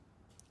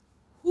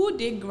who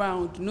dey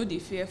ground, no dey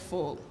fear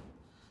fall.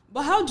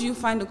 But how do you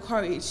find the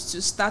courage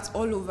to start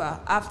all over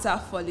after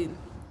falling?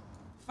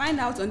 Find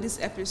out on this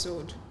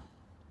episode.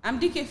 I'm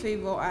DK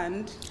Favor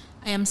and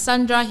I am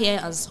Sandra here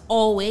as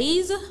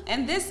always.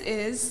 And this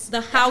is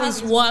the How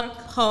Is Work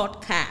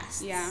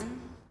podcast. Yeah.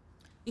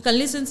 You can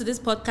listen to this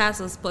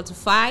podcast on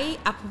Spotify,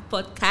 Apple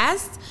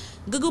Podcasts,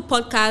 Google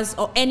Podcasts,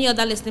 or any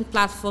other listening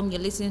platform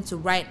you're listening to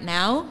right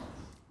now.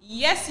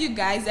 Yes, you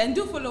guys, and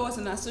do follow us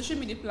on our social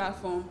media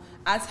platform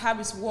at How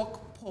Is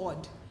Work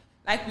Pod.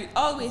 Like we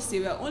always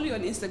say, we're only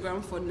on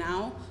Instagram for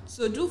now,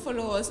 so do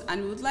follow us,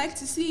 and we would like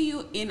to see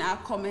you in our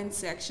comment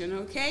section,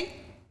 okay?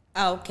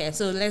 Okay,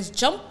 so let's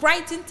jump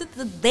right into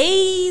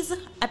today's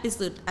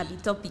episode, Abby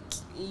topic.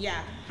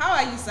 Yeah. How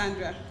are you,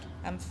 Sandra?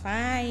 I'm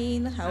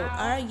fine. How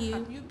are you?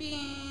 Have you been?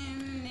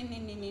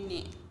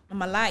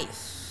 I'm alive.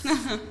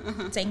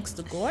 Thanks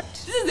to God.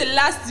 This is the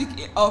last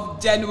week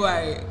of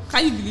January.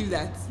 Can you believe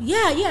that?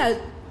 Yeah.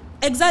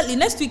 Exactly.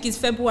 Next week is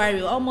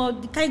February.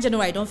 Almost the kind of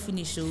January don't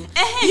finish. So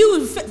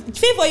you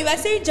Favor, you were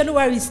saying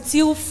January is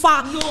still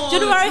far. No,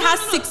 January has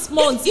 6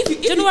 months.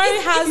 January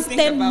has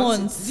 10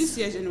 months. This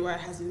year January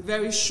has been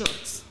very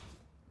short.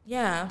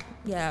 Yeah.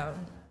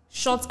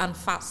 Short and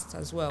fast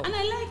as well. And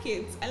I like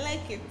it.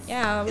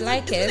 Yeah, we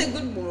like it. It's a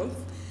good month.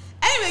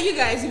 Anyway, you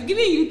guys, we've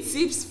given you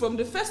tips from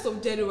the 1st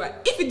of January.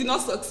 If you did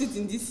not succeed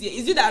in this year,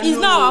 is it that it's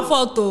not our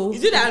fault though.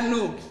 Is it that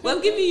no? We're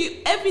giving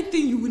you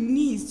everything you will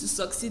need to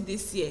succeed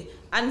this year.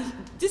 And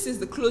this is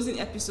the closing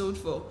episode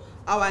for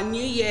our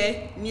new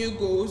year, new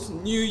goals,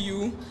 new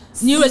you.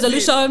 New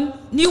resolution,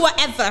 new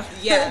whatever.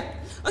 Yeah.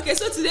 Okay,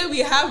 so today we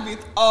have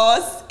with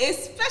us a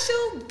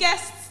special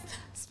guest.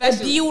 A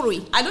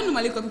beauty. I don't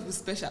normally call people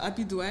special.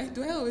 Happy, do I?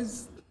 Do I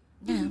always?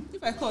 Yeah.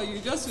 If I call you,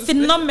 just feel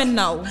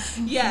phenomenal.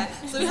 Yeah.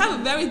 So we have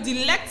a very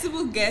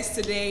delectable guest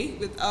today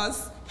with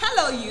us.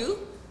 Hello, you.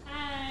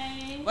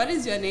 Hi. What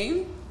is your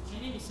name? My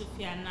name is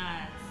Sophia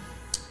Nazz.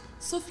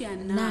 Sophia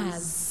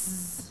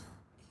Nazz.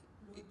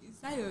 Is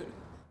that your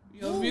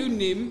real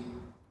name?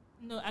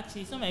 No,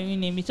 actually, it's not my real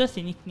name. It's just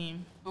a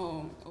nickname.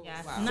 Oh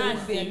yeah. Wow.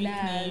 Nazz is a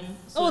nickname.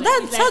 So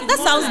that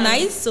sounds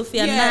nice,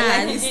 Sophia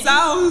Nazz. Like it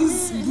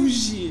sounds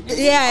bougie.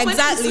 Yeah,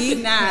 exactly.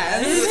 It's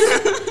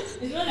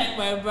not like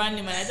my brand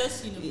name, and I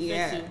just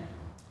prefer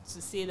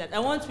to say that. I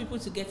want people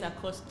to get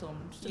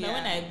accustomed, so that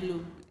when I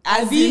blow,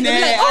 that's Sophia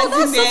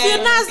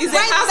Nazz. It's a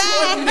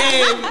household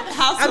name.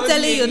 I'm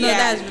telling you,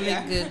 that's really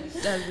good.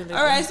 That's really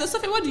all right, so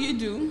Sophia, what do you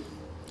do?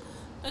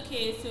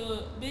 Okay,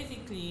 so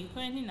basically,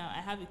 currently now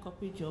I have a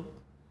corporate job.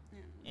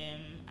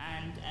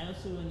 And I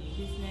also run a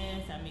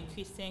business. I'm a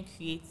Christian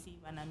creative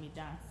and I'm a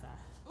dancer.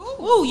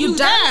 Oh, you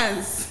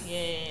dance? Yeah,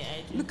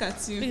 I do. Look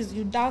at you. Please,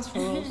 you dance for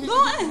us.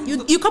 No,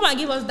 you come and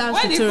give us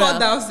dance tutorial. When they call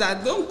dancer,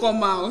 don't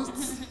come out.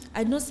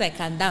 I know I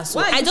can dance. So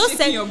Why are I you just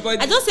shaking your body?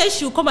 I just said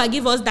she'll come and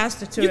give us dance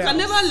tutorial. You can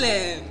never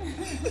learn.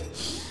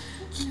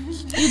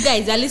 You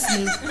guys are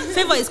listening.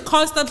 Favor is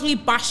constantly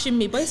bashing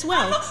me, but it's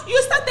well.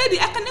 You started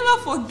it. I can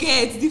never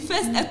forget the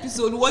first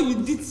episode, what you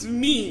did to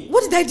me.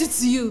 What did I do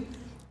to you?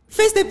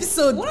 First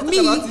episode, we'll not me.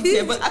 talk about it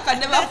here, but I can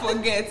never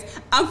forget.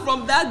 And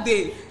from that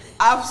day,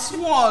 I've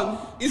sworn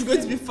it's going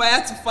to be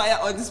fire to fire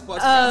on this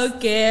podcast.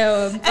 Okay.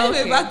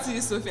 Anyway, back to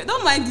you, Sophia.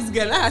 Don't mind this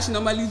girl. Like how she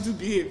normally do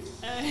behave.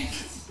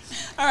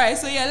 All right,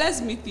 so let's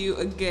meet you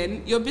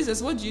again. Your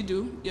business, what do you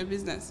do? Your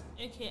business?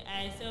 Okay,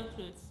 I sell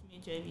clothes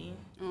majorly.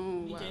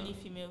 Majorly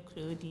female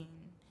clothing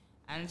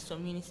and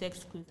some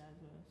unisex clothes as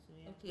well. So,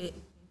 Okay.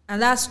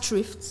 And that's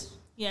thrift.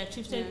 Yeah,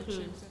 thrifted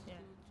clothes.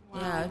 Wow.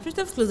 Yeah,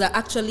 thrifted clothes are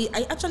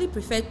I actually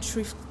prefer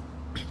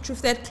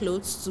thrifted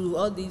clothes to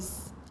all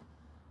these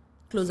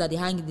clothes that they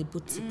hang in the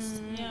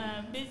boutiques.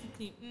 Yeah,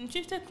 basically,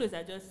 thrifted clothes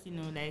are just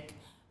like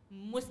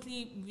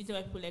mostly reason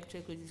why people like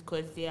thrifted clothes is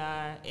because they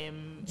are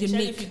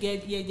especially if you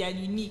get they are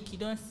unique. You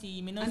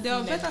may not and see they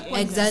are better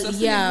quality. Exactly.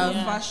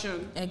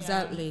 Fashion.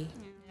 Exactly.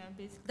 Yeah,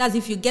 basically. That's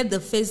if you get the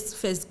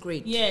first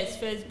grade. Yes,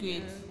 first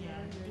grade.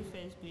 Yeah, do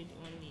first grade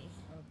only.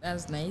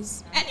 That's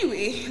nice.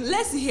 Anyway,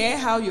 let's hear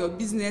how your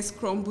business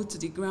crumbled to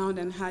the ground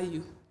and how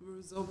you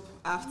rose up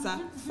after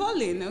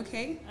falling,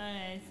 okay?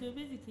 Alright, so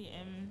basically,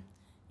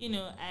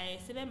 I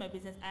started my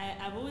business.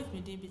 I've always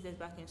been doing business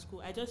back in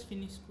school. I just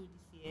finished school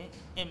this year.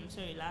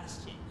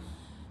 Last year.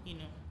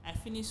 I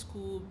finished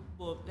school,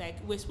 but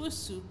we're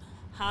supposed to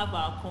have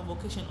our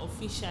convocation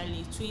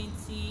officially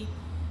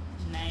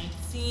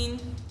 2019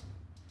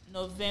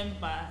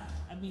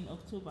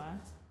 October,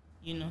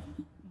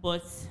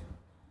 but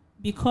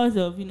because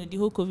of the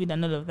whole COVID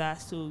and all of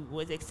that, so it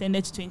was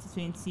extended to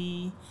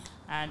 2020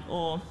 and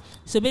all.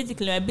 So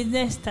basically, my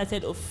business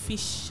started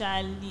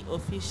officially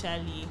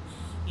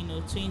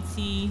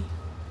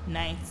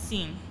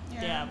 2019.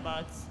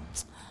 Thereabouts.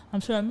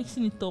 I'm sorry, I'm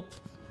mixing it up.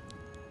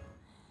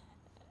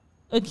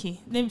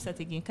 Okay, let me start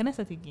again. Can I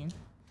start again?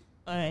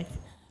 All right.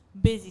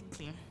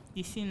 Basically,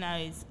 the thing now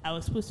is I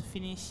was supposed to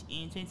finish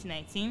in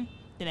 2019,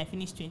 then I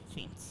finished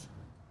 2020.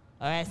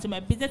 All right. So my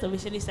business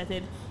officially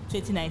started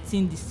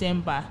 2019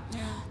 December.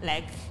 Yeah.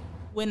 Like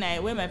when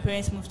my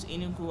parents moved to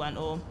Enugu and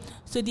all.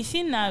 So the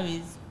thing now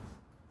is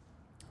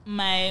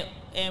my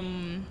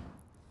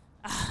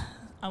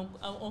I'm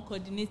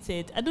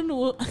uncoordinated. I don't know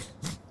what.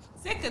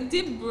 Take a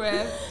deep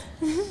breath.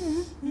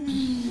 We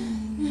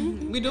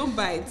don't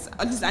bite.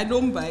 At least I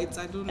don't bite.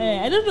 I don't know.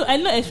 I don't know. I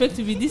don't expect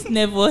to be this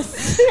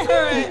nervous. all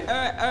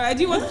right.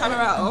 Do you want the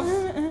camera off?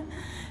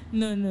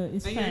 No,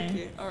 it's fine.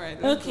 Okay. All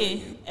right.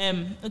 Okay.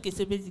 Okay.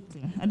 So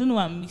basically, I don't know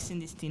why I'm mixing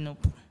this thing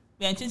up.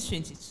 We're in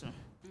 2022.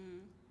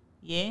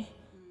 Yeah.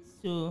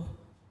 So,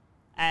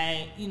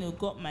 I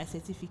got my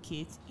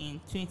certificate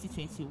in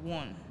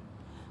 2021.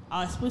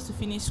 I was supposed to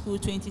finish school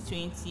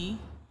 2020,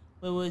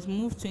 but it was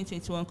moved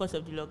 2021 because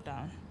of the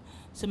lockdown.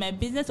 So my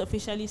business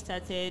officially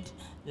started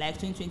like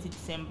 2020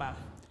 December.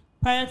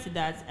 Prior to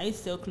that, I used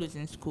to sell clothes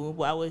in school,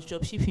 but I was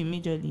job shipping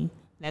majorly,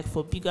 like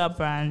for bigger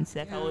brands.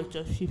 Like I was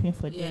job shipping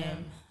for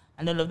them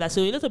and all of that.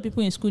 So a lot of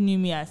people in school knew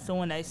me as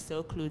someone that used to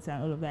sell clothes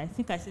and all of that. I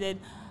think I said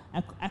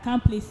I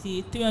can't place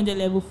it 300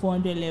 level,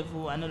 400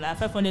 level, and all that.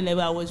 500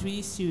 level, I was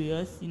really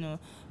serious,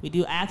 with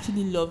you. I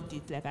actually loved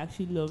it. Like I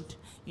actually loved,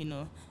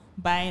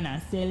 buying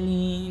and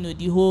selling,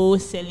 the whole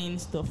selling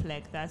stuff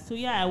like that. So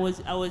yeah, I was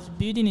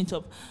building it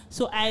up.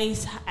 So I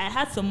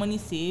had some money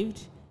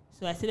saved.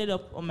 So I set it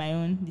up on my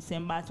own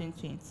December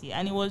 2020,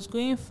 and it was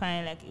going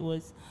fine. Like it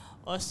was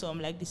awesome.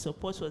 Like the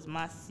support was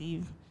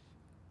massive,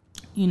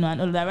 and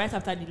all of that. Right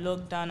after the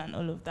lockdown and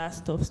all of that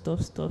stuff. So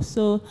that was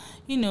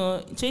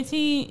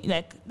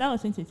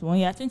 2021.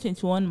 Yeah,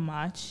 2021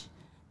 March,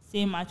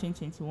 same March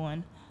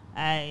 2021.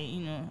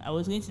 I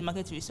was going to the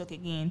market to restock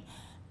again.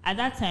 At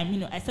that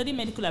time, I studied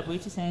medical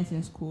laboratory science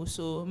in school.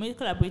 So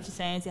medical laboratory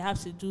science, you have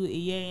to do a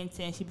year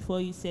internship before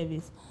youth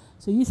service.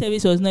 So youth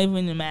service was not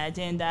even in my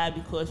agenda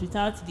because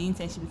without the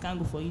internship, you can't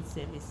go for youth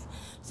service.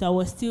 So I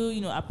was still,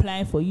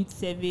 applying for youth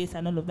service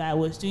and all of that. I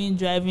was doing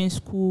driving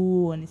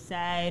school on the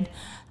side,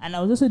 and I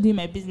was also doing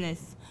my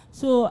business.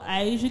 So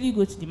I usually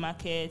go to the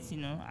market,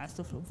 and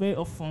stuff very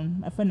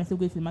often. I find myself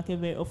going to the market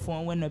very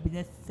often when my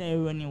business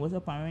started running, was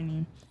up and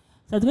running.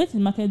 So I was going to the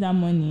market that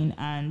morning,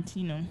 and,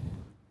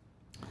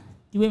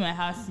 the way my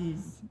house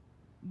is,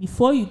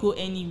 before you go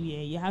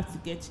anywhere, you have to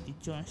get to the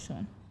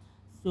junction.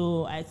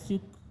 So I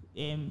took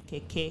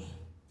keke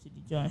to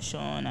the junction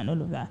and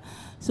all of that.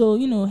 So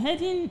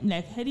heading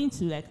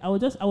to I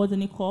was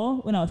on a call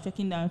when I was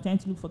checking down, trying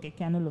to look for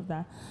keke and all of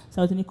that. So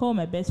I was on a call with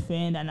my best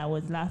friend, and I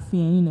was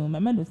laughing. My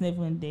mind was never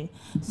even there.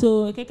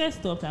 So keke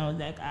stopped, and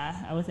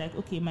I was like,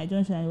 okay, my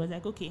junction. And it was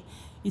like, okay,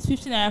 it's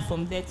 15 naira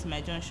from there to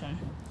my junction.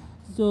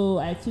 So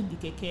I took the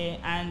keke,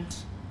 and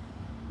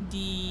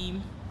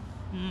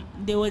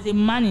there was a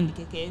man in the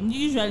keke.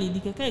 Usually the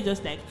keke is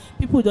just like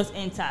people just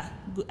enter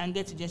and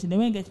get to junction. Then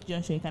when you get to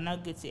junction, you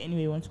cannot get to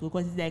anywhere you want to go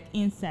because it's like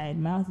inside.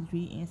 My house is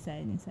really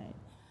inside.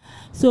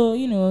 So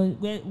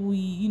where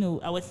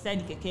I was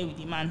inside the keke with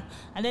the man,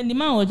 and then the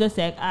man was just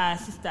like,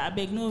 sister, I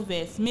beg no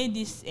verse. Make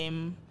this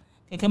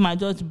keke man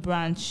just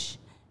branch.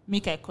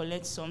 Make I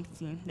collect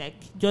something,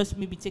 like just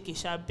maybe take a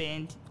sharp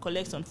bend,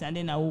 collect something, and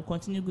then I will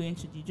continue going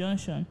to the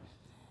junction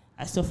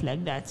and stuff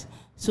like that.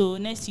 So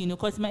next,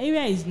 because my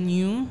area is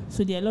new,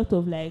 so there are a lot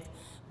of like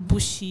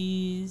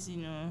bushes,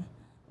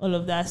 all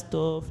of that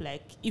stuff.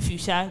 Like if you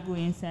shall go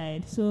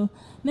inside. So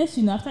next,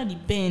 after the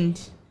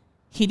bend,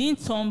 he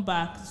didn't turn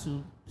back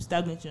to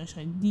start going to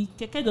junction. The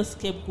keke just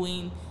kept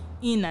going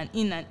in and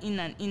in and in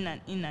and in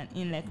and in and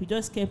in. Like we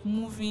just kept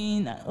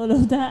moving and all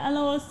of that. And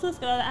I was so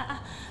scared.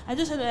 I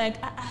just had like,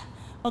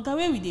 okay,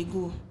 where will they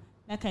go?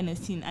 That kind of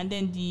thing. And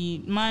then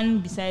the man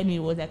beside me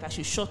was like, I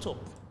should shut up.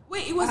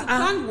 Wait, it was a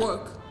planned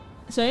work.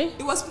 Sorry?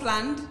 It was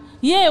planned?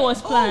 Yeah, it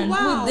was planned. Oh,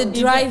 wow. With the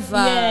driver.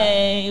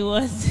 Yeah, it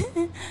was.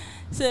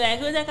 So like,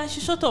 it was like, I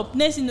should shut up.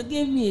 Next,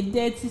 gave me a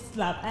dirty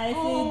slap. I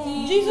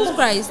said, Jesus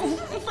Christ.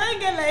 If I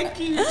get like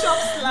you, chop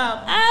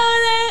slap. I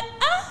was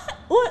like,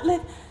 what?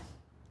 Like,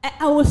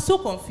 I was so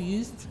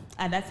confused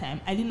at that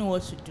time. I didn't know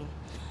what to do.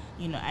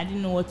 I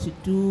didn't know what to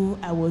do.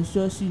 I was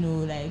just,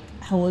 I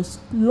was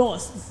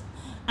lost.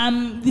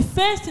 The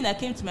first thing that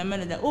came to my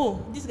mind was like,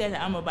 oh, these guys are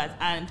armed robbers,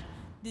 and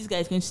this guy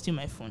is going to steal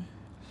my phone.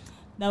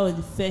 That was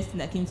the first thing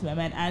that came to my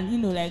mind. And,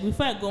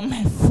 before I got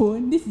my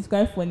phone, this is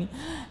quite funny.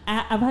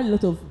 I've had a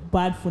lot of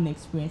bad phone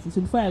experiences.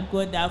 So before I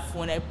got that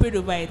phone, I prayed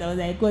over it. I was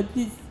like, God,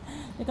 they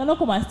cannot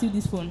come and steal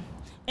this phone.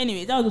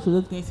 Anyway, that was what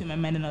was going through my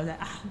mind. And I was like,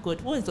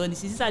 God, what is all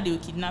this? Is this how they will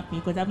kidnap me?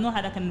 Because I've not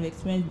had that kind of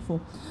experience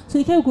before. So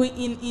he kept going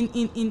in.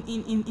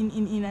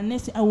 And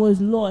next thing, I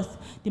was lost.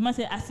 The man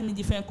started asking me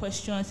different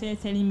questions.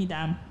 Started telling me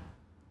that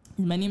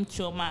is my name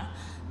Choma?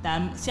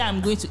 That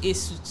I'm going to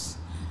A-Suits.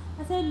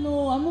 I said,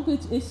 no, I'm not going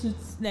to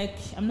A-Suits. Like,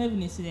 I'm not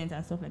even a student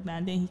and stuff like that.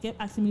 And then he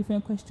kept asking me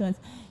different questions.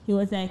 He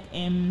was like,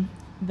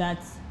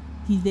 that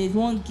there's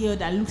one girl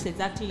that looks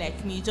exactly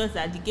like me, just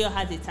that the girl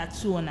has a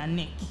tattoo on her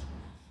neck.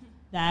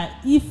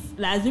 That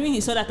assuming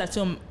he saw that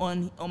tattoo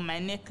on my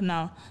neck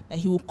now, that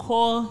he will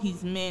call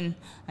his men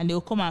and they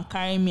will come and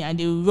carry me and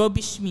they will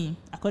rubbish me,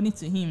 according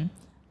to him,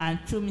 and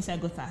throw me inside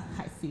gutter.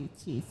 I say,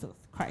 Jesus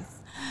Christ.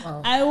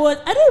 Wow. I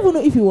don't even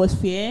know if it was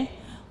fair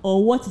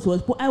or what it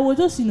was, but I was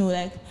just,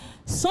 like,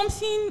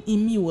 something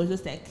in me was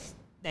just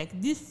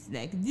like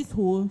this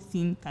whole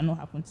thing cannot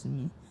happen to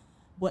me.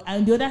 But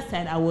on the other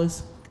side, I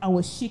was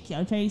shaking. I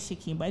was trying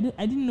shaking, but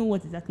I didn't know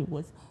what exactly it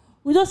was.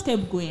 we just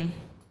kept going.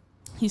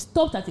 He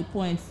stopped at a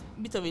point,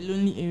 a bit of a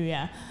lonely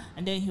area,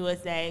 and then he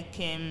was like,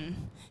 it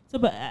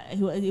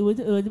was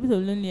a bit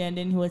of lonely, and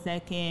then he was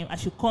like, I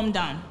should come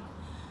down.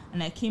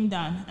 And I came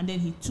down, and then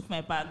he took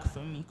my bag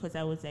from me because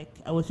I was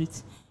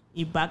with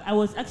a bag. I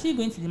was actually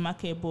going to the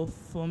market, but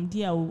from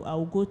there I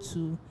will go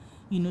to,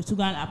 to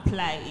go and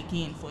apply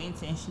again for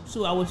internship.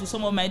 So I was with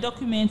some of my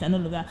documents and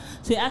all of that.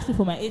 So he asked me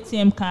for my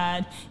ATM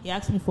card. He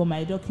asked me for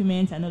my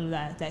documents and all of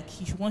that. Like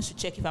he wants to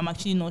check if I'm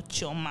actually not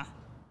Chioma.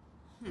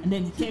 And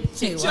then he kept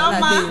checking.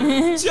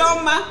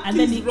 Chioma, and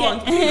then he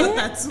kept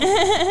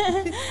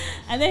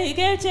and then he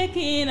kept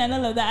checking and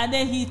all of that. And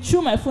then he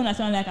threw my phone at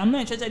me. I'm like, I'm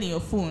not interested in your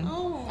phone.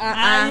 Oh.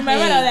 And in my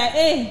mind, I was like,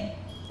 hey.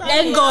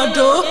 Let God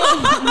do.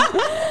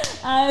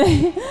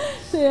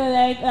 So you're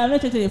like, I'm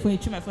not interested in your phone. He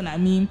threw my phone at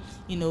me,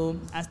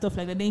 and stuff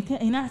like that. Then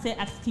he now started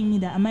asking me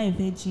that, am I a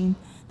virgin?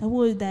 That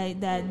was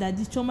that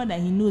this trauma that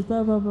he knows,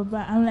 blah, blah, blah,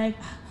 blah. I'm like,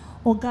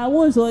 oh God,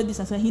 what is all this?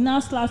 And so he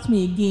now slapped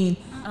me again.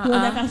 He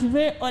was like, I should be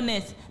very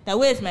honest, that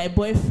where is my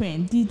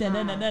boyfriend? He said,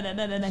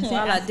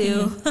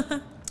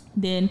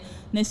 then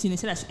next thing he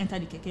said I should enter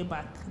the keke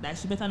back, that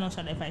she better not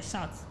shout. If I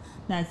shout,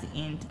 that's the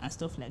end and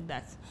stuff like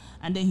that.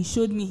 And then he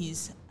showed me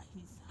his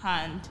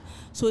hand.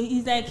 So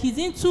he's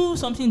into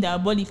something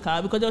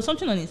diabolical because there was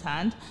something on his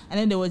hand, and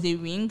then there was a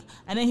ring,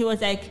 and then he was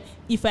like,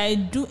 if I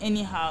do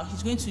anyhow,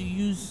 he's going to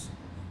use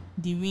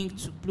the ring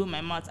to blow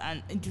my mouth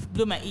and to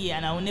blow my ear,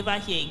 and I will never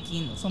hear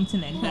again or something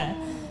like that.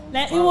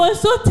 Like, it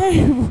was so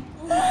terrible.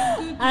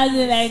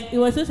 And it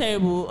was so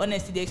terrible.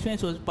 Honestly, the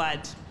experience was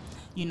bad,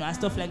 and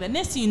stuff like that.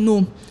 Next thing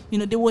you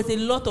know, there was a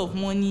lot of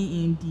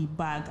money in the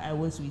bag I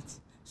was with.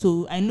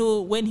 So I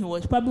know when he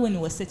was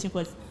searching,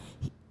 because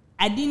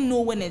I didn't know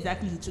when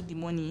exactly he took the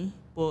money,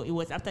 but it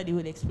was after the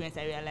whole experience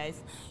I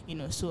realized,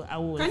 so I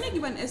was. Can you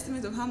give an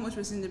estimate of how much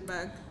was in the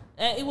bag?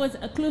 It was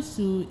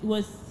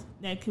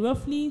like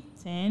roughly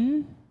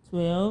 10,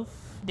 12,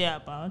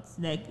 thereabouts.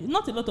 Like,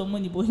 not a lot of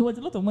money, but it was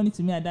a lot of money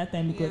to me at that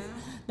time because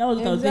that was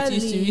what I was going to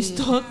use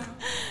to restock,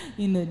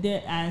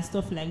 there and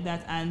stuff like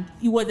that. And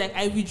it was like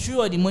I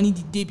withdrew all the money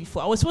the day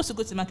before. I was supposed to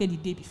go to the market the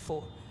day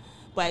before,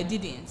 but I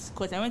didn't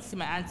because I went to see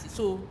my auntie.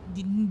 So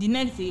the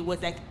next day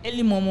was like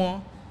early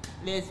momo,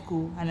 let's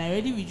go. And I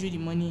already withdrew the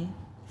money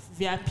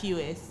via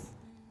POS,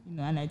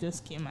 and I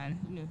just came and,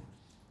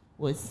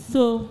 was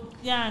so,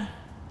 yeah,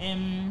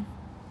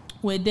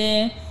 we're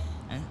there.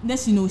 And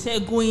next, we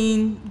started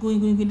going.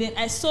 Then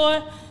I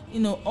saw,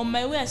 on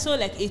my way, I saw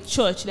like a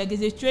church, like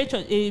there's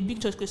a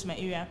big church close to my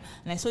area.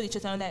 And I saw the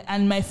church, and I was like,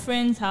 and my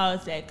friend's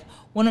house, like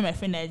one of my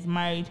friends that is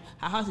married,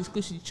 her house is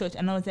close to the church.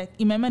 And I was like,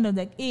 in my mind, I was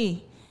like,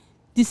 hey,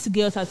 this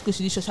girl's house is close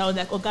to the church. I was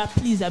like, oh God,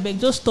 please, I beg,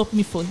 just stop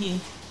me for here.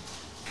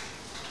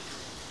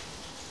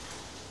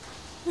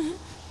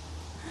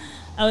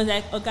 I was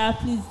like, oh God,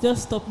 please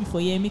just stop me for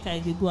here, make I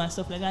go and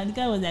stuff like that. And the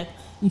guy was like,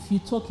 if you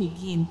talk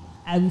again,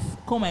 I will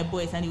call my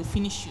boys and he will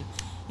finish you.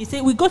 He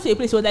said, we got to a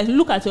place, he was like,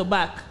 look at your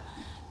back.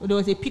 There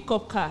was a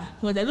pickup car.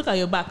 He was like, look at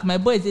your back. My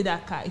boys did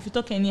that car. If you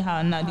talk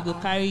anyhow now, they go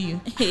carry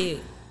you.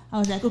 I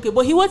was like, okay.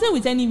 But he wasn't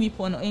with any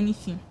weapon or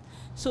anything.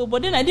 So,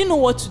 but then I didn't know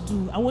what to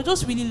do. I was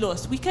just really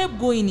lost. We kept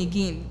going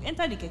again.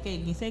 Entered the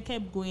keke again. So I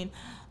kept going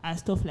and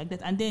stuff like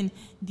that. And then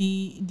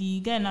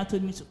the guy now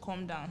told me to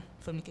come down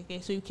from the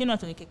keke. So he came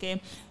out on the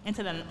keke,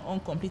 entered an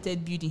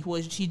uncompleted building.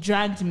 He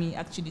dragged me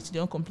actually to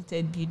the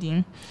uncompleted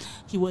building.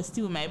 He was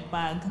still in my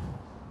bag,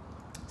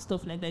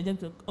 stuff like that, just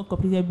the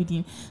uncompleted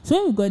building. So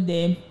when we got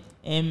there,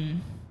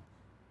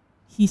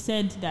 he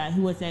said that he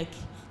was like,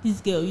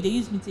 this girl, they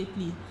use me to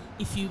play.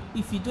 If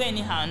you do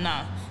anyhow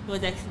now, he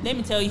was like, let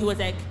me tell you, he was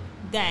like,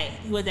 guy,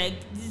 he was like,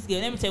 this girl,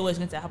 let me tell you what's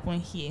going to happen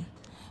here.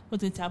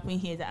 What's going to happen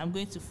here is that I'm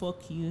going to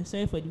fuck you.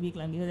 Sorry for the weak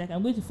language. He was like,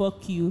 I'm going to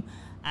fuck you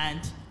and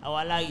I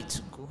will allow you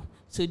to go.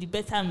 So the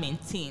better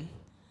maintain.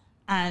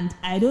 And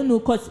I don't know,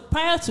 because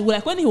prior to,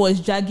 like when he was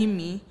dragging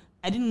me,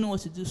 I didn't know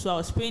what to do. So I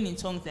was praying in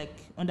tongues, like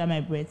under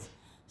my breath.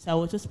 So I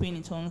was just praying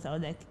in tongues. I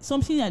was like,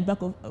 something at the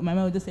back of my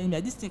mind was just telling me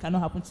that this thing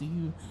cannot happen to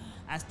you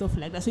and stuff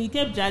like that. So he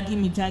kept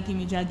dragging me,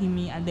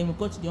 and then we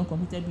got to the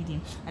uncompleted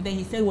building. And then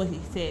he said what he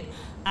said.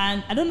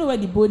 And I don't know where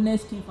the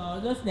boldness came from. I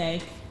was just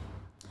like,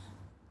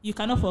 you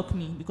cannot fuck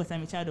me because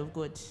I'm a child of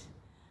God.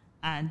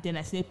 And then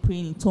I started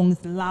praying in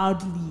tongues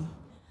loudly.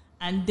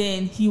 And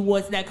then he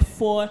was like,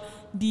 for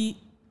the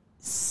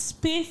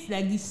space,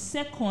 like the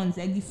seconds,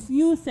 like the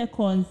few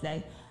seconds,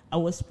 like I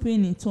was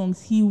praying in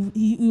tongues, he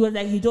was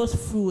like, he just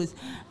froze.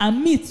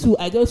 And me too,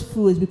 I just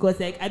froze because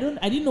like I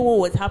didn't know what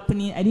was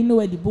happening. I didn't know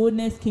where the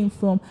boldness came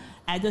from.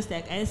 I just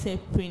started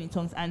praying in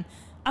tongues. And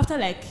after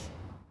like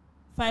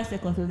 5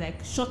 seconds, I was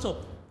like, shut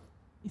up.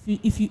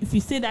 If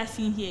you say that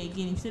thing here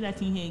again,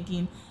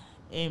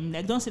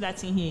 like don't say that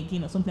thing here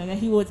again or something like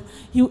that.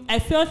 I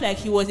felt like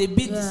he was a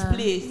bit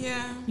displaced.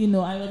 Yeah.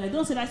 I was like,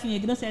 don't say that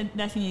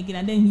thing again,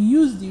 and then he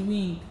used the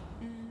ring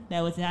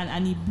that was in hand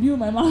and he blew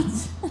my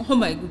mouth. Oh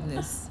my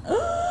goodness.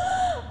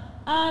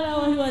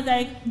 And he was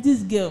like,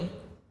 this girl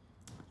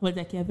was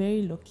like, you're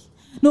very lucky.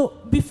 No,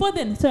 before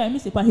then, sorry, I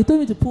missed a part. He told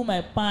me to pull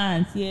my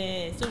pants.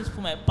 Yeah, he told me to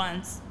pull my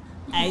pants.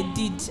 I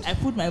did. I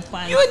put my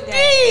pants. You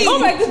did. Oh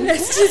my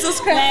goodness, Jesus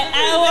Christ! Like,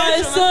 I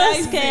was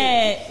so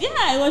scared.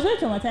 Yeah, it was very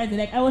traumatizing.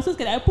 Like, I was so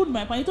scared. I put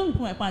my pants. He told me to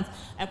put my pants.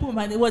 I put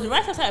my pants. It was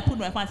right after I put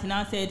my pants. He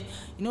now said,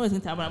 "You know what's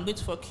going to happen? I'm going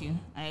to fuck you.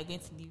 And you're going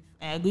to leave.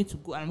 And you're going to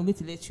go. And I'm going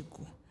to let you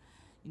go."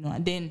 You know.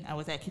 And then I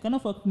was like, "You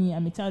cannot fuck me.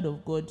 I'm a child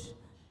of God."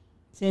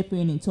 Started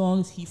praying in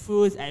tongues. He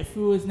froze. I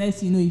froze. Next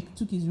thing you know, he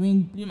took his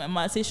ring, blew my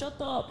mouth, said,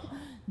 "Shut up."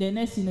 The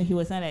next thing you know, he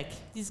was not like,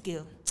 "This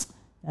girl,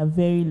 they're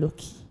very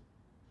lucky.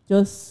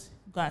 Just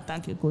go and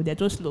thank your God. They're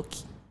just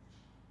lucky."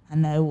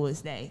 And I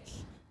was like,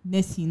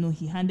 next thing you know,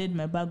 he handed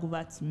my bag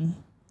over to me.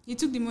 He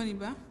took the money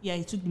back? Yeah,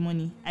 he took the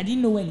money. I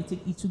didn't know when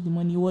he took the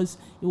money. It was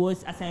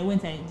as I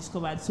went, I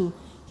discovered. So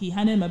he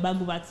handed my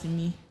bag over to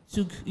me.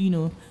 Took,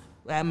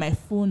 my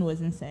phone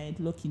was inside,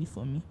 luckily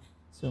for me.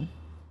 So,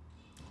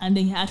 and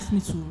then he asked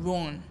me to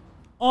run.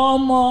 Oh,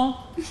 more.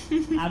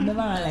 I've never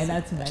run like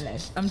that in my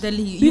life. I'm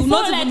telling you.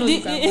 Before, You not even know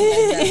you can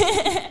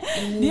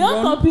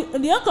run like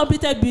that. The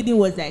uncompleted building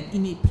was like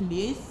in a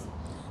place.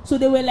 So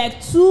there were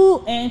like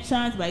 2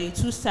 entrances by the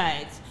 2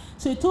 sides.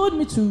 So he told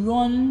me to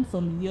run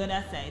from the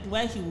other side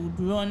while he would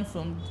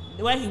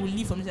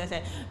leave from the other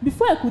side.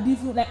 Before I could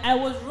even, like, I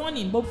was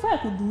running, but before I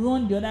could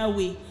run the other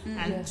way,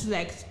 and to,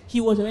 like,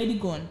 he was already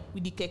gone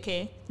with the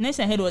keke. Next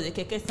thing I heard was a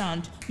keke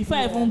sound. Before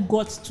I even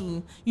got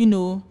to, he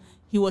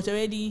was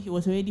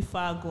already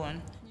far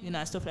gone,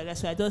 and stuff like that.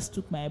 So I just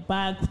took my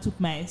bag, took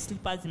my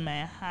slippers in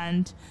my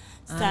hand,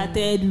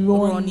 started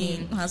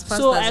running. As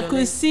fast So as I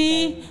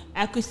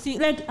could see,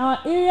 like, our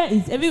area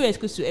is everywhere is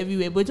close to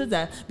everywhere, but just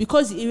that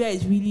because the area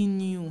is really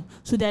new,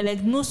 so there are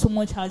like no so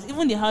much houses.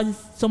 Even the houses,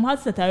 some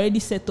houses that are already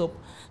set up,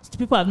 so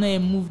people have not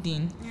even moved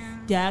in. Yeah.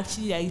 They're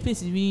actually, like, the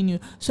place is really new.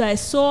 So I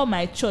saw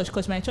my church,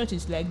 because my church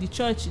is like the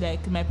church,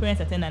 like my parents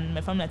attend and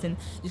my family attend,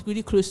 is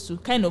really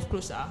kind of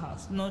close to our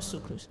house, not so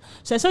close.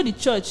 So I saw the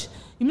church.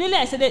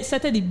 Immediately I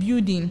started the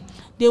building.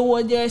 There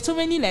are so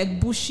many like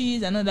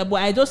bushes and all that,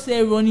 but I just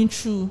started running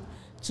through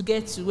to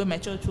get to where my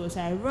church was.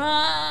 I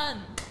ran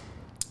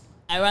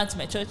to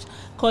my church,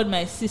 called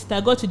my sister,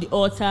 got to the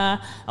altar.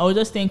 I was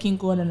just thanking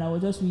God and I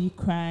was just really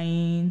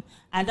crying.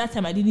 At that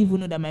time, I didn't even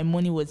know that my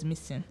money was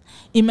missing.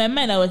 In my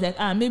mind, I was like,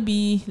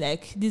 maybe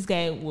like this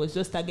guy was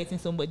just targeting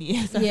somebody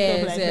else and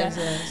stuff like that.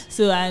 Yes.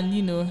 So,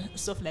 and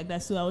stuff like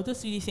that. So I was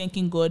just really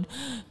thanking God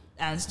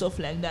and stuff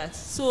like that.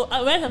 So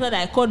right after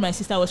that, I called my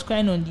sister. I was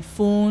crying on the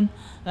phone.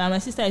 My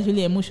sister is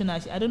really emotional.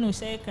 I don't know if she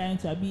started crying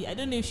to Abi. I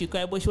don't know if she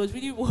cried, but she was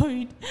really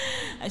worried.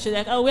 And she was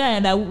like, where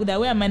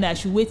am I? That I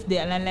should wait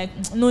there. And I'm like,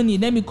 no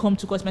need, let me come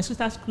to, because my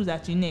sister's school's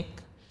at UNEC.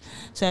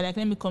 So I like,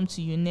 let me come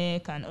to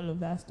UNEC and all of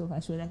that stuff.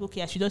 And she was like,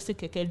 okay, I should just take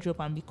Keke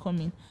drop and be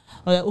coming.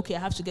 Or like, okay, I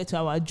have to get to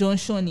our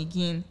junction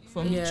again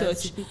from the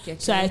church.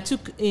 So I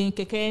took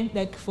Keke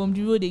like from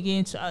the road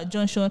again to our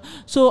junction.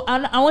 So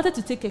I wanted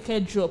to take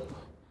Keke drop.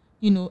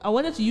 I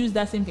wanted to use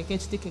that same keke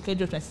to take keke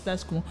drop to my sister's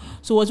school.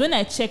 So it was when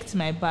I checked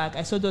my bag,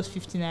 I saw just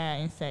 15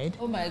 naira inside.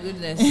 Oh my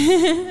goodness.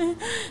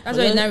 That's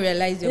when I now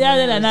realized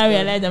then I now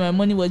realized that my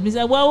money was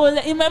missing. Well,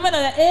 in my mind,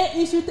 I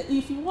was like,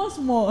 if you want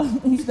more,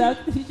 you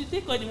should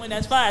take all the money.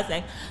 As far as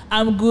like,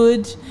 I'm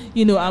good,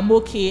 I'm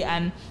okay,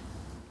 and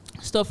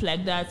stuff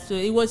like that. So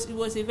it was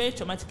a very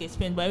traumatic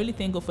experience, but I really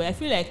thank God for it. I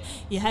feel like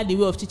he had a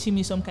way of teaching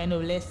me some kind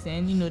of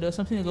lesson. There was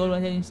something that God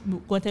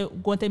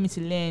wanted me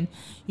to learn.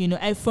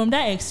 From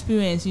that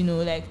experience,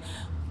 like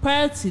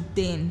prior to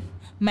then,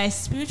 my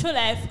spiritual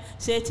life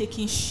started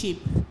taking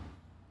shape,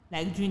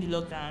 like during the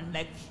lockdown.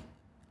 Like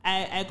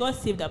I got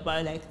saved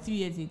about like 3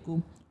 years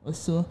ago or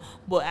so,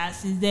 but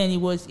since then it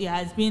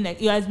has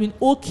been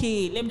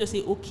okay. Let me just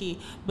say okay.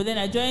 But then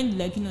I joined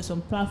like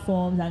some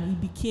platforms, and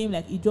it became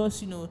like it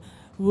just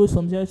rose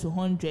from 0 to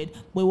 100,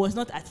 but it was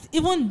not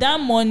even that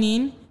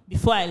morning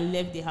before I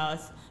left the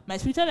house. My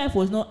spiritual life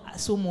was not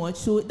so much.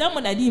 So that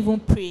morning I didn't even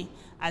pray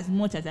as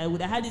much as I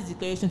would. I had these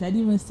declarations. I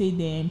didn't even say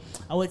them.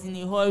 I was in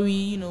a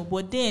hurry,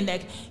 But then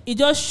like it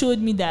just showed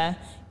me that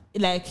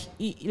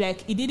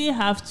it didn't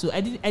have to. I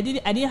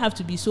didn't have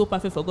to be so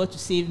perfect for God to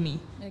save me.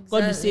 Exactly.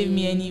 God will save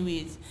me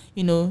anyways.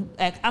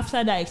 Like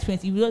after that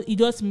experience, it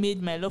just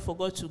made my love for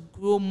God to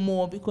grow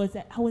more, because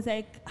I was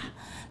like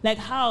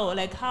how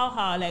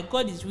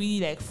God is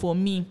really like for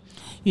me,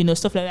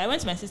 stuff like that. I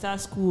went to my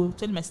sister's school,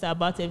 told my sister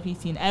about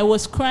everything. I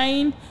was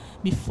crying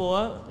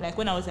before, like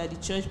when I was at the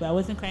church, but I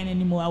wasn't crying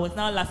anymore. I was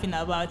now laughing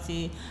about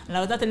it, and I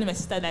was not telling my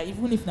sister that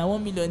even if now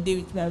 1 million day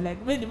with me, I'm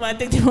like, when the man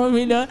take the 1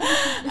 million,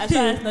 as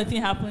far as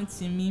nothing happened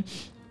to me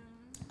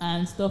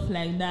and stuff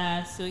like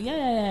that. So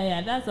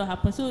yeah, that's what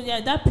happened. So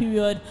yeah, that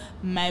period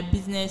my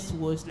business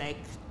was like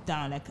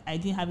down. Like I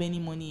didn't have any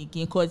money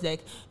again, because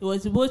like it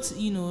was both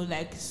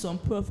like some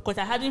profit, because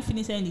I hadn't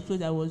finished selling the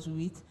clothes I was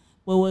with,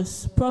 but it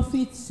was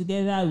profit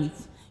together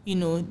with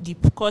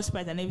the cost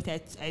price and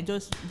everything. I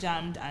just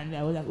jammed, and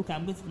I was like, okay,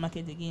 I'm going to the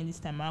market again this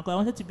time around, because I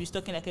wanted to be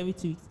stocking like every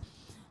 2 weeks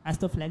and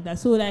stuff like that.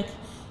 So like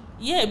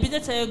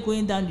business started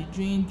going down the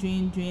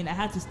drain. I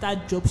had to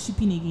start drop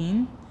shipping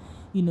again,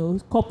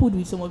 coupled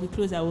with some of the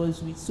clothes I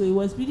was with. So it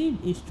was really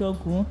a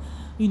struggle.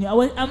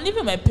 I'm living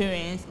with my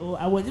parents, or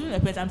I was living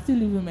with my parents. I'm still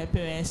living with my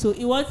parents. So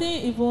it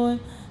wasn't even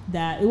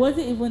that it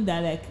wasn't even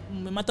that like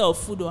a matter of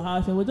food or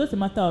house. It was just a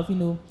matter of,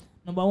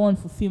 number one,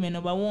 fulfillment.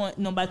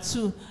 Number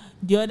two,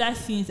 the other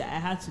things that I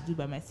had to do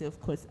by myself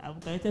because I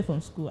graduated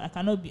from school. I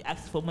cannot be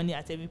asked for money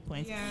at every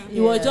point. Yeah.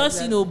 It was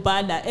just,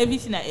 bad that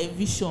everything I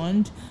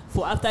envisioned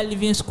for after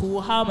leaving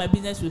school, how my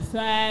business will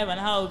thrive and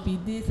how it would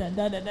be this and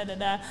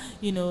that,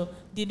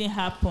 didn't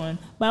happen.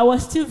 But I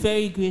was still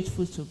very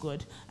grateful to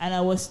God and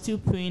I was still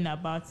praying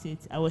about it.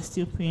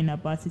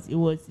 It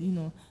was,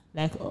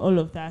 like all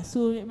of that.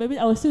 So maybe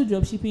I was still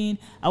dropshipping.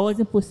 I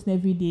wasn't posting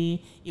every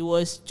day. It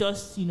was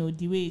just,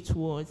 the way it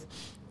was.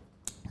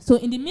 So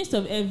in the midst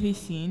of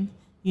everything,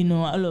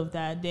 all of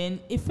that, then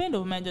a friend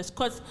of mine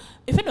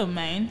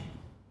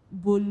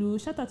Bolu,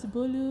 shout out to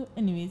Bolu.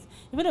 Anyways,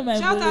 a friend of mine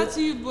shout out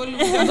to you, Bolu.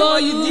 That's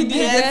what you did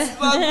yes,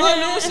 but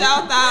Bolu,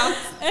 shout out.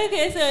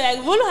 Okay, so like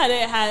Bolu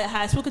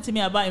had spoken to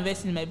me about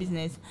investing in my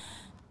business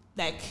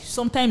like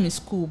sometime in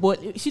school,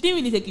 but she didn't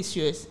really take it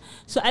serious.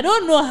 So I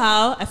don't know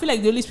how. I feel like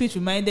the Holy Spirit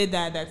reminded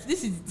her that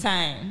this is the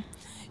time,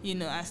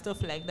 and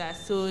stuff like that.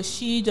 So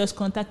she just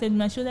contacted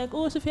me and she was like,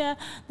 "Oh, Sophia,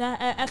 that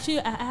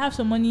I have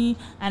some money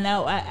and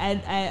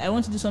I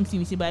want to do something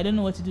with it, but I don't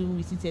know what to do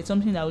with it. It's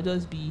something that will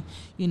just be,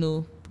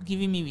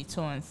 giving me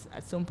returns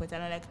at some point."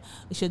 And I'm like,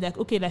 she was like,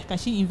 "Okay, like can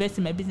she invest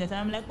in my business?" And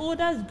I'm like, "Oh,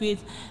 that's great.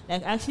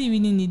 Like I actually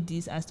really need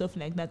this and stuff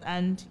like that."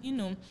 And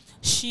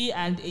she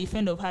and a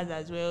friend of hers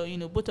as well,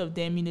 both of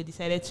them,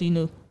 decided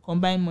to,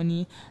 combine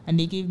money and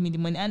they gave me the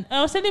money. And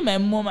I was telling my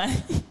mom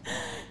and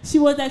she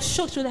was like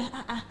shocked. She was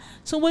like,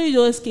 somebody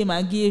just came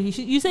and gave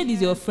you said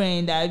it's your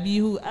friend that be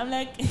who. I'm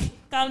like,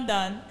 calm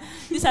down.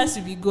 This has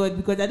to be God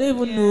because I don't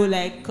even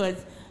know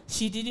because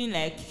we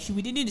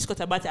didn't discuss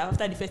about it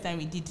after the first time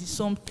we did this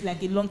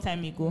a long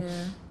time ago.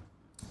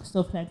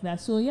 Stuff like that.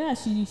 So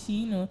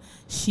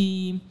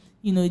she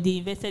they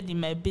invested in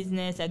my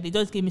business, like they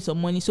just gave me some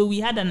money. So we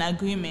had an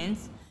agreement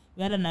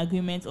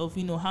of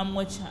how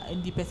much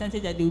the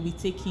percentage that they will be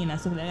taking and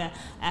stuff like that.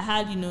 I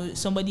had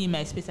somebody in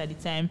my space at the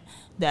time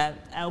that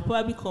I'll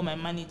probably call my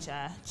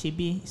manager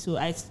Chebe. So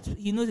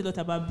he knows a lot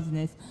about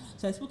business.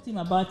 So I spoke to him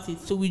about it.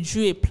 So we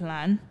drew a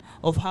plan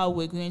of how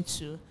we're going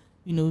to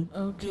do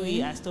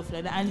it and stuff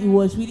like that. And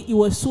it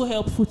was so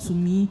helpful to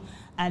me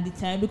at the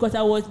time because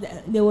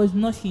there was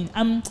nothing.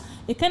 I'm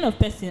a kind of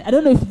person, I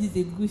don't know if this is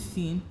a good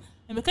thing.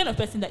 I'm a kind of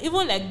person that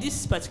even like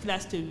this particular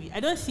story, I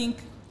don't think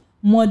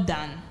more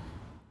than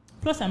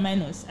plus and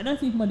minus, I don't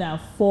think more than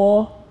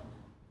 4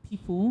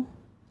 people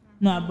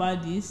know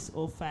about this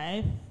or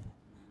 5.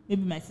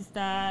 Maybe my sister,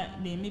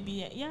 then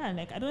maybe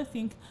I don't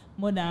think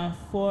more than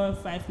 4 or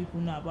 5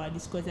 people know about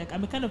this because like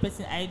I'm a kind of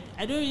person I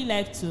don't really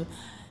like to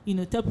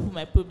tell people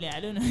my problem. I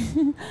don't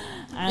know.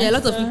 A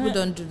lot of people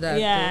don't do that.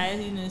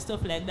 Yeah,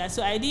 stuff like that.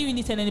 So I didn't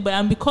really tell anybody,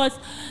 and because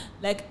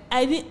like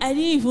I didn't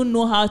even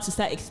know how to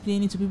start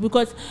explaining to people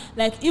because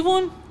like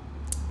even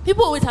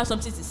people always have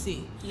something to say.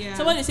 Yeah.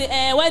 Somebody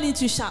say, why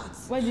didn't you shout?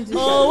 Why didn't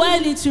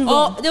you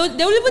run? Or they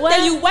will even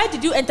tell you, why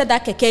did you enter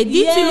that keke? Didn't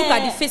you look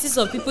at the faces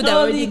of people that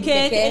were in the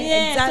keke?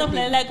 Yeah,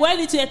 exactly. Like why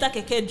did you enter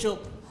keke job?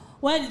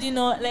 Why did you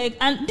not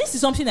and this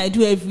is something I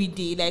do every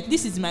day. Like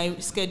this is my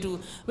schedule.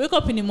 Wake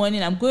up in the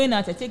morning, I'm going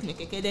out, I take my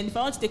keke. Then if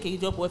I want to take a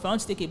job or if I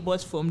want to take a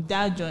bus from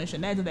that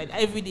junction, I do that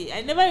every day.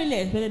 I never really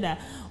expected that.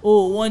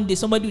 One day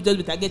somebody will just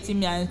be targeting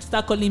me and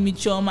start calling me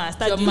Choma and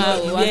start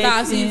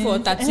asking for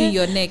tattoo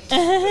your neck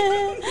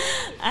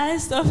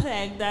and stuff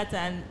like that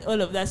and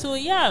all of that. So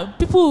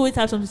people always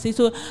have something to say.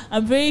 So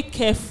I'm very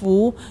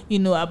careful,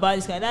 about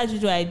this kind. That's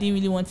usually I didn't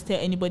really want to tell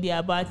anybody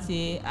about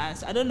it. And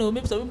so, I don't know,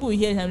 maybe some people will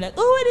hear it and I'm like,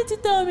 why did you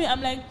tell me?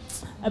 I'm like,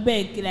 I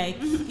beg,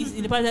 it's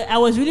in the past. I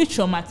was really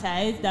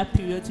traumatized that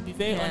period, to be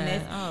very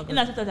honest. And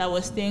I thought I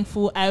was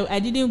thankful. I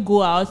didn't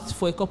go out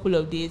for a couple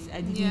of days.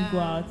 I didn't go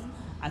out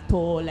at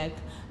all. Like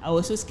I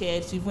was so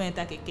scared to even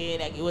enter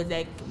keke. Like it was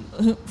like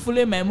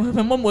following my mom.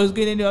 My mom was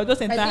going in there. I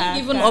just enter I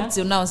think even up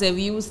till now,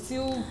 we will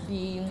still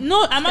be.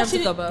 No, I'm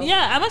actually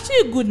I'm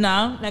actually good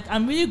now. Like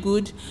I'm really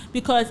good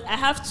because I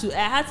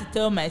had to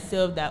tell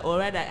myself that, or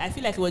rather, I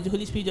feel like it was the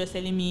Holy Spirit just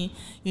telling me,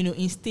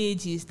 in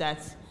stages that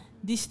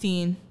this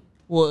thing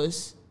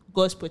was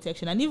God's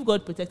protection, and if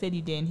God protected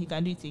you, then He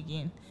can do it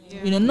again.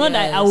 Not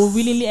that I will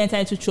willingly enter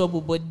into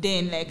trouble, but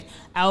then like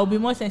I will be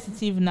more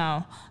sensitive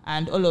now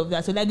and all of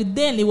that. So like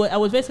then I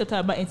was very skeptical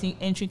about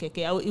entering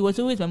keke. It was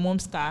always my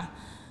mom's car.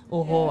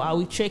 I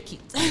will check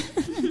it.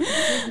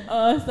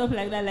 Or stuff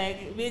like that.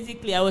 Like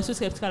basically, I was so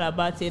skeptical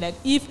about it. Like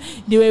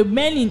if there were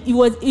men it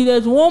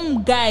was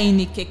one guy in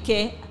a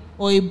keke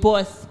or a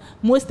bus.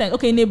 Most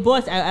times, in a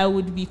bus I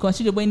would be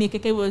considered, but in a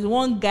keke it was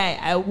one guy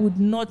I would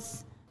not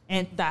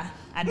enter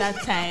at that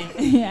time.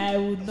 I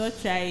would not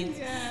try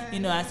it,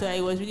 and so it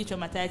was really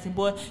traumatizing.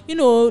 But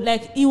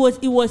like it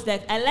was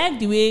like I like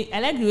the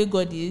way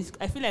God is.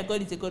 I feel like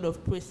God is a God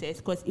of process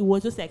because it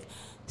was just like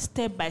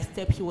step by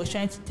step. He was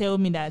trying to tell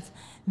me that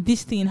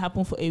this thing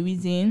happened for a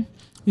reason,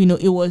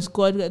 it was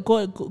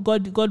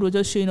God was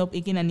just showing up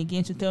again and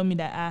again to tell me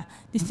that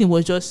this thing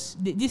was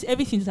just this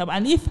everything just happened.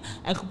 And if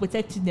I could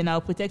protect it, then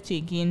I'll protect you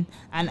again.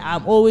 And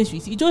I'm always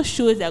with you. It just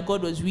shows that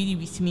God was really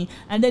with me.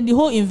 And then the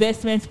whole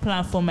investment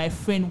plan for my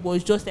friend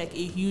was just like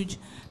a huge,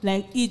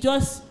 like it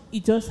just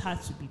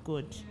had to be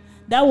God.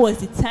 That was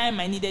the time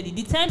I needed it.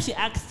 The time she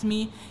asked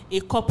me a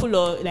couple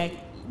of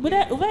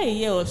over a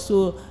year or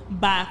so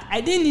back,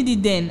 I didn't need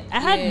it then. I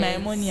had my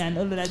money and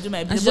all of that, do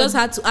my business. And you just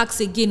had to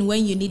ask again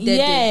when you needed it.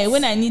 Yeah,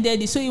 when I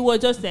needed it. So it was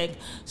just like,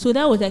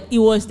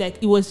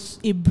 it was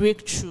a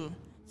breakthrough.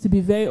 To be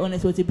very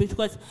honest, it was a breakthrough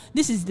because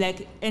this is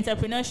like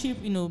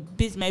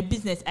entrepreneurship, my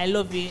business. I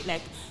love it.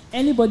 Like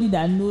anybody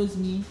that knows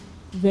me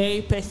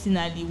very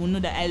personally will know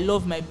that I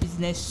love my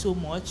business so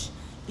much.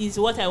 Is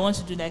what I want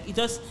to do. Like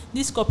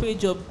this corporate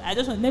job.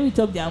 Let me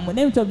top their money.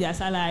 Let me top their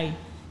salary.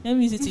 Let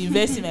me use it to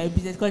invest in my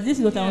business because this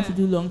is what I want to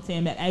do long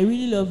term. Like I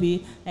really love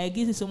it. Like it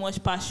gives me so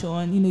much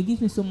passion. It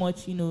gives me so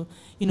much,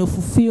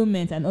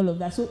 fulfillment and all of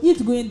that. So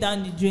it going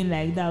down the drain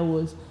like that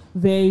was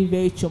very,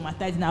 very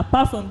traumatizing.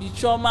 Apart from the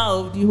trauma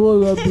of the whole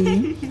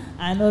robbery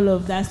and all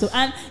of that. So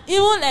and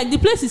even like the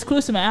place is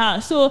close to my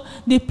house. So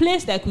the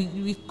place like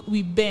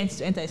we bent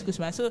to enter is close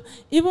to my house. So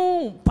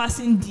even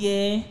passing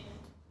there.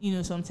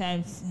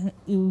 Sometimes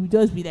it would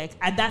just be like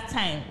at that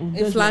time a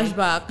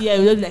flashback. It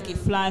would just be like a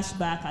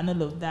flashback and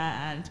all of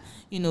that,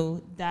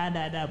 and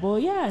that. But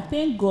yeah,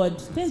 thank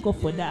God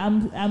for that.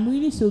 I'm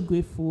really so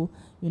grateful,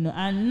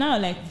 And now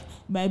like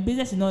my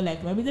business is not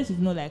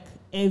like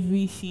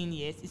everything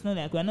yet. It's not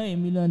like we're not $1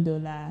 million.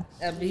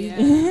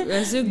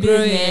 We're still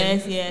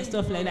growing.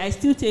 Stuff like that. I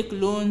still take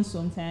loans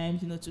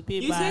sometimes, to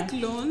pay back. You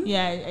take loan?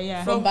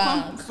 Yeah.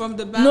 From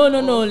the bank? No,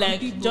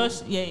 like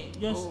just.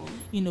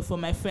 For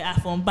my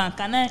friend from bank.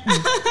 Can I?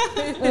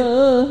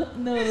 Oh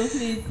no,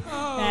 please.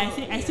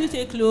 I still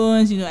take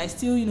loans. I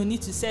still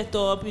need to set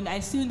up.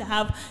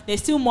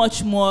 There's still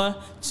much more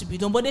to be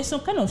done, but there's some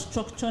kind of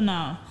structure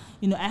now.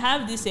 I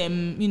have this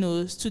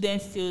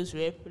student sales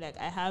rep. Like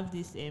I have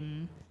this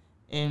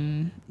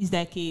it's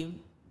like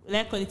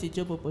let's call it a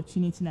job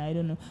opportunity now. I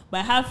don't know, but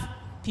I have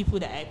people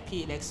that I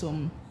pay like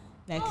some.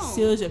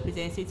 Sales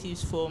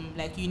representatives from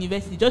like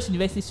university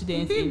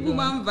students.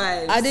 Woman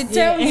vibes. I did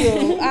tell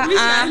you.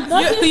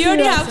 You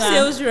already have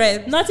sales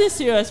rep. Nothing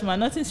serious, man.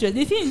 Nothing serious.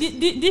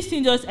 This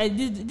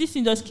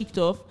thing just kicked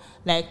off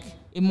like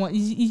a month.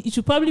 It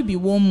should probably be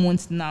 1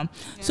 month now.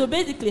 Yeah. So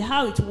basically,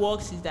 how it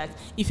works is that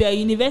if you're a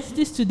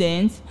university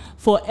student,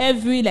 for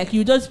every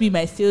you just be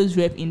my sales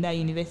rep in that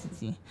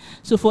university.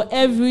 So for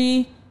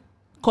every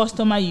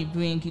customer you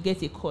bring, you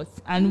get a cut,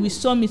 and we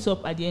sum it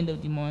up at the end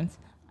of the month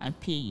and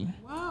pay you.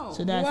 Wow.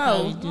 So that's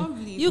how we do.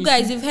 Lovely. You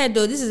guys, you've heard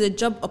though, this is a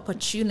job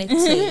opportunity.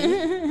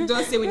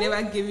 Don't say we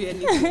never give you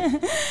anything.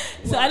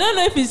 So I don't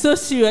know if it's so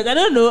serious. I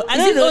don't know.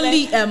 Is it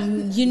only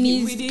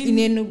unis in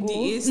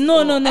Enugu? No.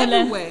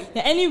 Everywhere.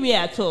 Anywhere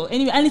at all.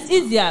 Anywhere. And it's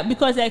easier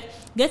because I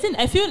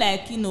feel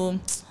like,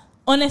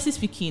 honestly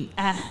speaking,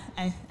 I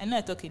know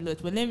I talk a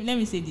lot, but let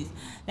me say this.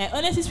 Like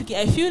honestly speaking,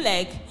 I feel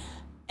like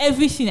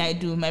everything I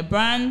do, my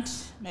brand,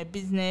 my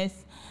business,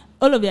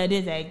 all of the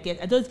ideas I get,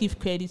 I just give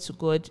credit to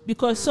God.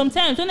 Because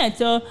sometimes when I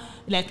tell,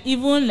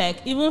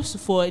 even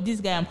for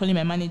this guy I'm calling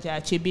my manager,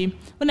 Chebe,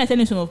 when I tell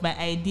him some of my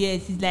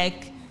ideas, he's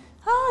like,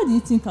 how do you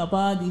think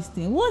about this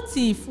thing? What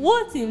if?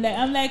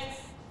 I'm like,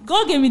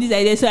 God gave me this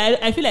idea, so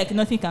I feel like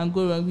nothing can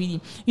go wrong, really.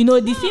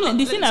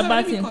 The thing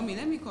about him.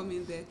 Let me come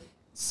in there.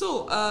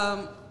 So,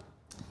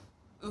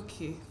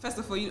 okay. First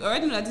of all, you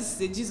already know that this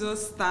is a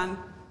Jesus Stand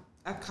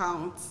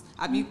account,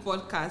 a big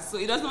podcast. So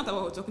it doesn't matter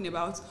what we're talking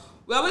about.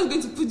 We're always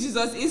going to put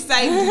Jesus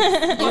inside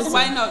because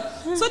why not?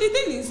 So the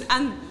thing is,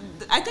 and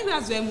I think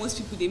that's where most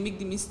people, they make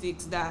the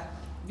mistakes that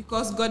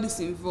because God is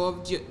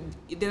involved,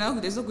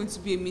 there's not going to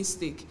be a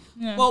mistake.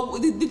 Yeah.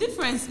 But the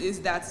difference is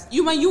that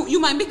you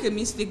might make a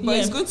mistake, but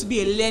it's going to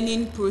be a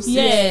learning process.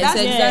 Yes,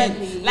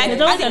 exactly. Like at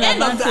the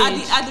end of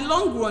at the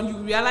long run, you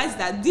realize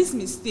that this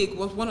mistake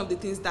was one of the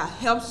things that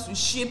helps to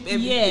shape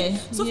everything.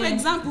 So, for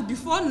example,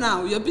 before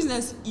now, your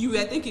business, you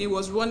were thinking it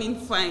was running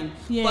fine,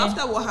 but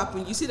after what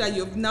happened, you see that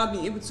you've now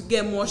been able to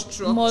get more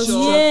structure,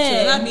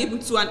 you're now being able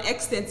to an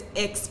extent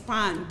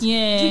expand.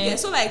 Yeah.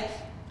 So,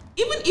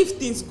 even if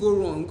things go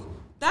wrong,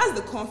 that's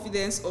the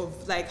confidence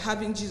of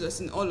having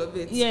Jesus in all of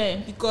it. Yeah.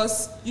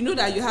 Because you know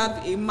that you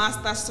have a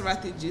master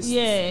strategist.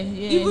 Yeah.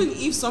 Even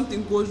if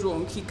something goes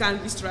wrong, he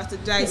can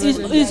re-strategize.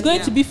 It's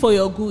going to be for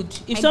your good.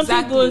 If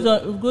something goes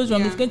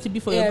wrong, it's going to be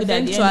for your good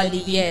eventually, at the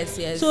end.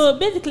 Yes. So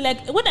basically,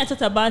 when I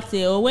thought about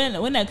it, or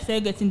when I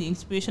started getting the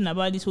inspiration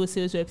about this whole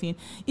sales rep thing,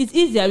 it's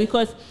easier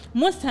because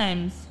most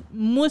times,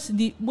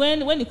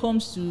 when it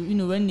comes to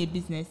running a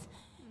business,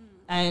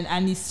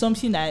 and it's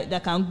something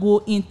that can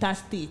go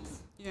interstate.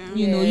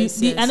 Yeah.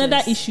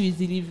 Another issue is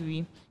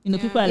delivery.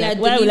 People are like,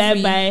 why will I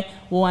buy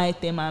one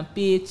item and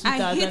pay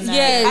 2,000?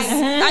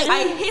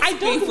 I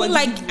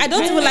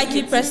don't even like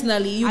it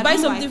personally. You buy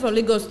something from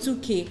Lagos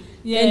 2K,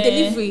 and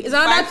delivery is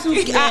another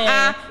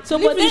 2K. So,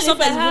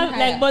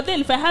 but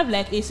then if I have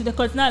a student,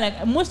 because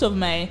now most of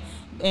my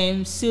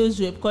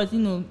sales rep, because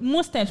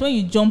most times when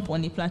you jump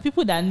on a plan,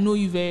 people that know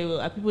you very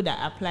well are people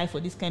that apply for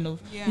this kind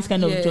of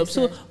job.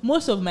 So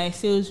most of my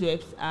sales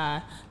reps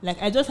are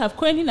like, I just have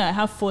currently now I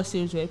have 4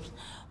 sales reps.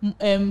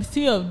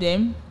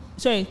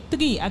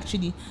 3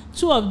 actually.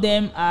 2 of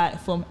them are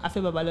from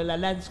Afe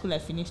Babalola, that's the school I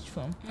finished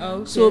from.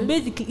 Okay. So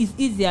basically it's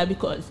easier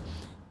because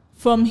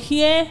from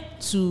here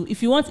to,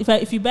 if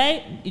you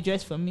buy a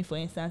dress from me, for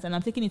instance, and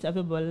I'm taking it to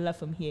Afe Babalola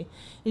from here,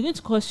 it's going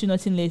to cost you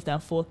nothing less than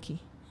 4K.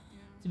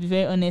 To be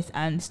very honest,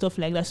 and stuff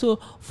like that. So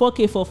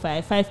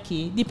 4K,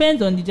 5K,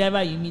 depends on the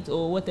driver you meet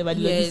or whatever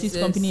the logistics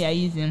company you're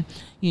using,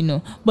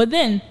 But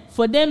then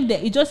for them,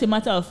 it's just a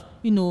matter of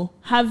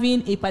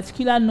having a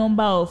particular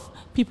number of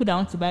people that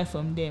want to buy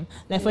from them.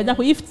 Like for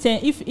example,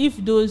 if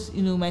those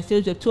my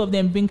sales rep, 2 of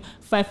them bring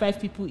 5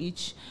 people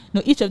each.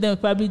 Each of them will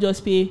probably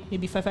just pay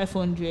maybe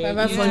 500, and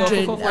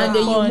then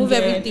you move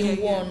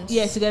everything once.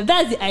 Yes, so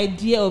that's the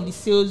idea of the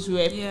sales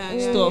rep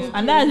stuff,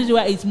 and that's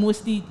why it's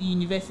mostly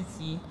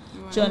university.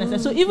 Do you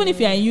understand? So even if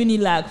you're in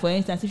Unilag, for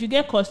instance, if you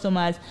get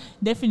customers,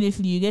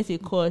 definitely you get a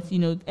cut.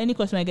 Any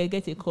customer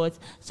gets a cut,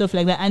 stuff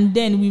like that. And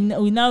then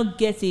we now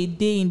get a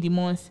day in the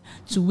month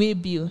to weigh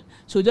bill.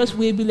 So just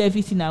weigh bill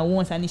everything at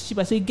once, and it's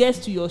cheaper. So it gets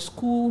to your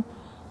school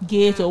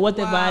gate or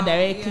whatever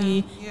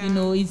directly.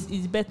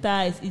 It's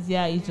better, it's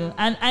easier.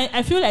 And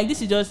I feel like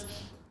this is just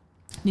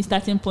the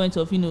starting point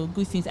of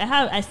good things.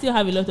 I still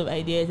have a lot of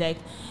ideas, like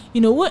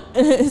what.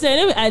 So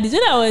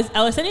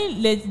I was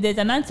telling, there's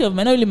an auntie of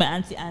mine, not really my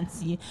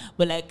auntie,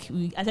 but like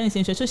we attend the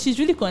same church, so she's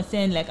really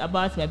concerned like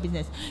about my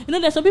business.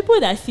 There's some people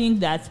that think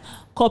that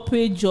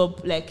corporate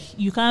job, like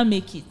you can't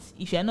make it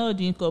if you're not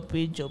doing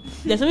corporate job.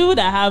 There's some people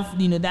that have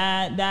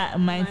that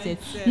mindset.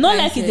 Not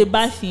like it's a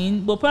bad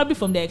thing, but probably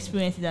from their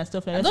experiences and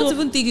stuff like that. I don't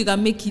even think you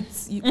can make it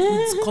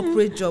with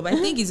corporate job. I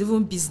think it's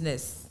even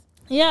business.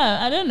 Yeah,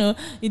 I don't know.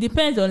 It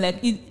depends on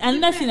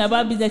another thing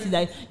about business is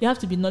that you have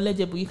to be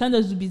knowledgeable. You can't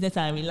just do business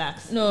and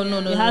relax. No.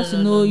 You have to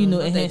know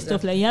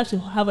stuff like you have to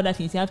have other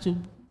things. You have to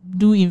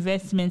do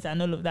investments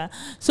and all of that.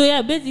 So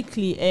yeah,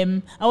 basically,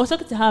 I was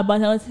talking to her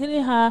about. I was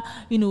telling her,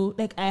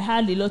 I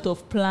had a lot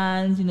of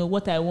plans.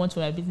 What I want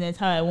for my business,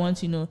 how I want,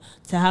 to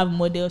have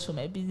models for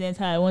my business,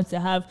 how I want to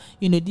have,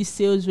 this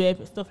sales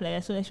rep, stuff like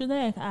that. So she was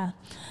like,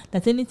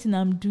 that anything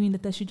I'm doing,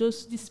 that I should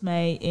just, this is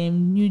my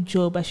new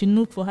job, I should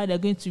look for how they're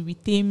going to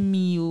retain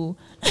me.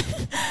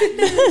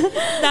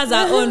 That's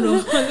our own.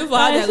 Look for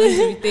how they're going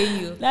to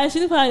retain you. Like, she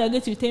look for how they're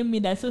going to retain me.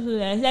 That's so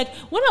like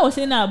when I was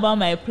saying about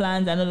my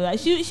plans and all that,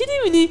 she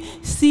didn't really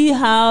see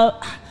how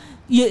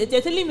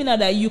they're telling me now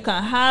that you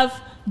can have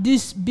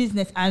this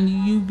business and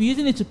you'll be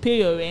using it to pay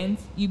your rent,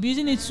 you'll be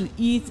using it to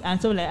eat and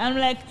stuff like that. I'm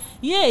like,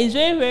 yeah, it's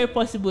very, very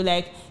possible.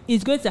 Like,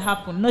 it's going to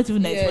happen. Not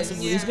even that it's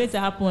possible. Yeah. It's going to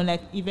happen.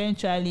 Like,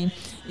 eventually,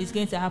 it's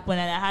going to happen.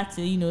 And I had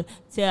to,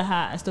 tell her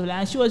and stuff like that.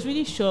 And she was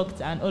really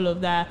shocked and all of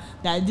that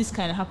this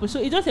kind of happened.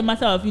 So it's just a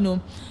matter of,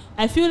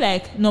 I feel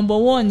like number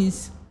one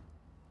is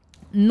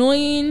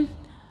knowing.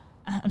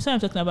 I'm sorry, I'm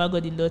talking about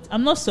God a lot.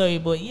 I'm not sorry,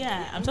 but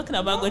yeah, I'm talking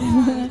about God a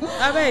lot.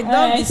 I beg,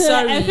 don't be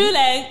sorry. I feel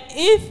like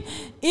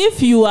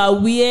if you are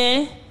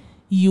where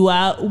you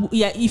are,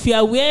 if you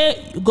are where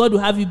God will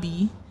have you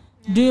be,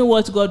 doing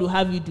what God will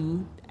have you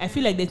do, I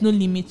feel like there's no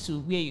limit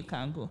to where you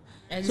can go.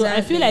 Exactly. So I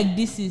feel like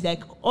this is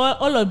like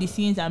all of the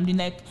things I'm doing,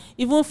 like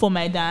even for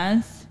my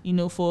dance,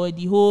 for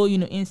the whole,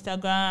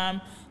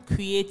 Instagram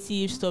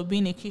creative stuff,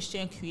 being a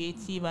Christian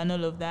creative and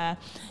all of that.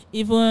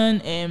 Even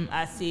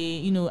as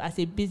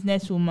a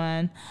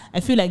businesswoman,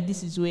 I feel like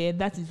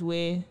that is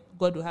where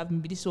God will have me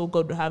be. This is what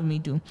God will have me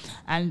do.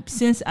 And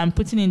since I'm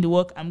putting in the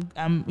work,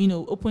 I'm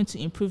open to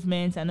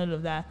improvements and all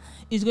of that.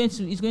 It's going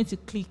to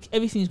click.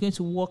 Everything is going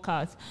to work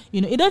out.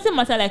 It doesn't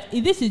matter. Like,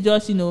 this is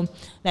just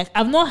like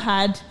I've not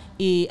had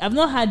a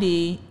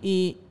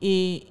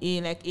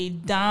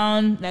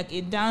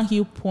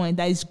downhill point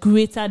that is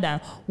greater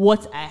than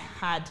what I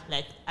had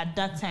like at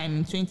that time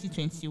in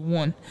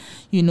 2021.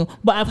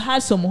 But I've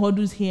had some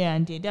hurdles here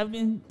and there.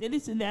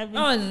 It's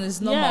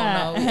normal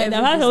now. I've had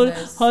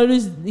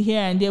hurdles here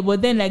and there, but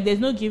then like there's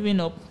no giving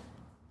up.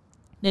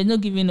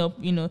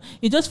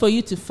 It's just for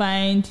you to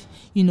find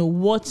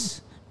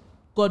what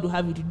God will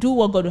have you to do,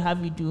 what God will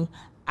have you do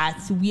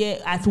at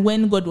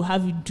when God will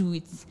have you do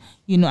it,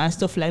 and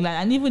stuff like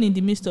that. And even in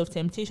the midst of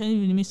temptation,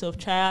 even in the midst of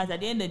trials, at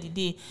the end of the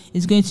day,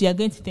 you're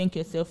going to thank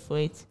yourself for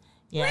it.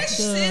 Yeah.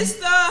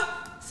 Sister.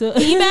 So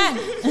amen.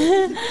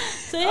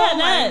 So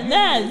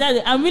yeah,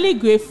 that I'm really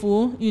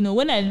grateful.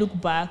 When I look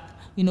back,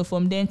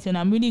 from then till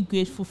I'm really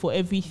grateful for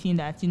everything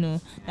that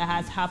that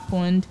has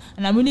happened,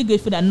 and I'm really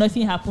grateful that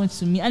nothing happened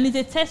to me. And it's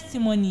a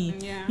testimony.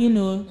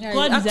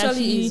 God is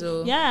actually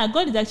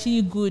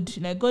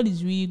good. Like, God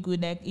is really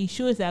good. Like, it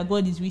shows that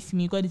God is with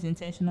me. God is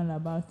intentional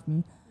about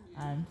me,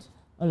 and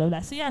all of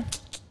that. So yeah,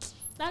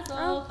 that's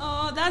all.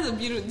 Oh, that's a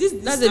beautiful.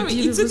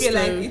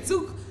 It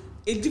took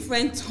a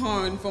different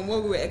turn from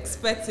what we were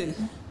expecting.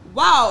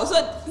 Wow. So,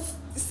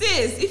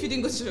 sis, if you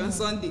didn't go to church on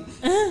Sunday,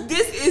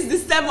 this is the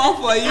sermon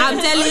for you. I'm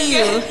telling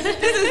you.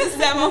 This is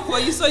the sermon for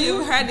you. So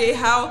you heard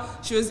how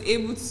she was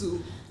able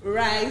to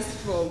rise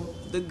from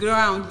the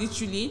ground,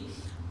 literally.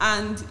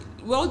 And,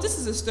 well, this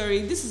is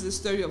a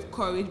story of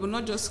courage, but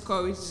not just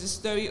courage. It's a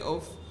story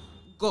of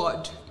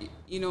God,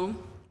 you know.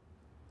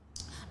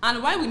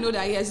 And why we know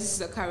that, yes, this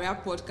is a career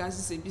podcast,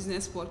 this is a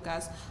business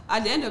podcast,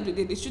 at the end of the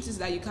day, the truth is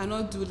that you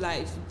cannot do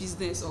life,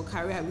 business, or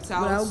career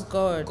without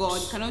God.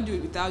 You cannot do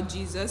it without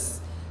Jesus.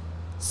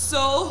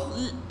 So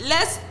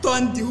let's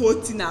turn the whole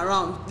thing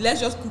around. Let's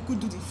just do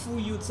the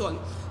full U-turn.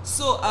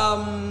 So,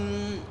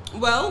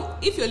 well,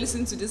 if you're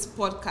listening to this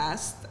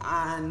podcast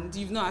and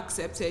you've not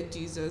accepted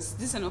Jesus,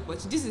 this is an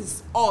opportunity. This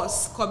is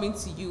us coming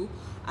to you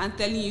and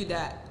telling you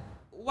that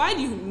while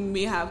you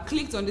may have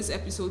clicked on this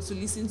episode to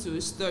listen to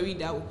a story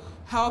that will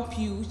help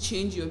you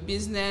change your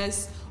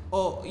business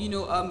or, you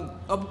know,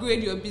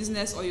 upgrade your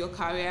business or your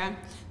career,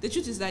 the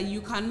truth is that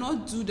you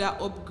cannot do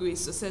that upgrade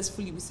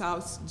successfully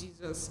without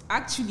Jesus.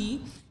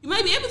 Actually, you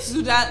might be able to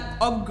do that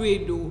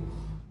upgrade though,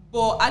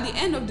 but at the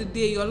end of the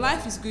day, your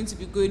life is going to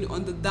be going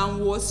on the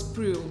downward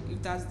spiral,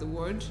 if that's the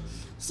word.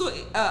 So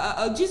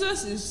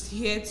Jesus is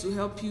here to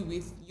help you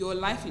with your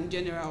life in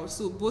general.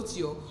 So both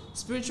your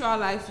spiritual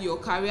life, your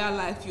career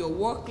life, your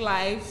work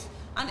life,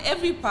 and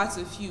every part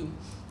of you.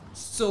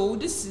 So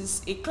this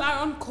is a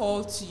clarion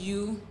call to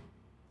you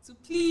to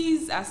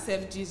please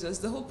accept Jesus.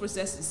 The whole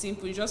process is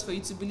simple. It's just for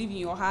you to believe in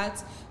your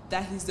heart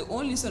that he's the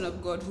only Son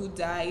of God who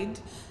died,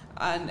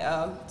 and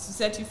to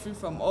set you free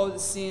from all the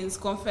sins.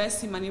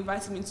 Confess him and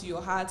invite him into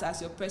your heart as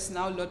your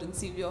personal Lord and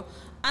Savior.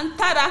 And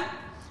tada!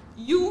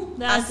 You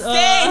are saved.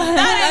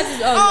 That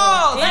is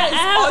all. Yeah,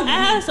 I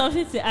have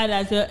something to add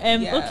as well.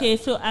 Okay,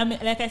 so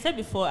like I said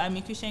before, I'm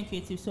a Christian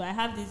creative, so I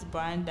have this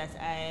brand that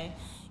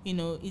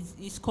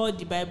it's called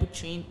the Bible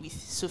Train with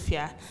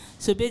Sophia.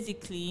 So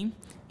basically,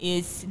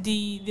 is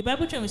the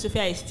Bible Train with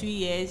Sophia is 3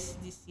 years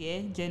this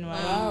year,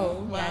 January.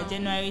 Wow. Yeah,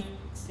 January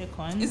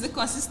 2nd. It's the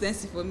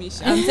consistency for me,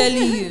 Sha. I'm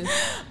telling you. It's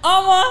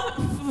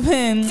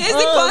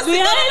the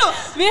consistency. I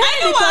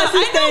know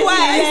why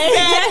I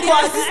said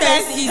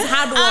consistency is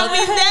hard work. I've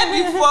been there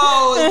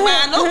before,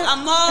 man.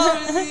 I'm not.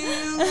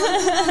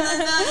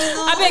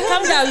 I mean,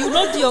 calm down. You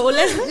know your own.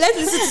 Let's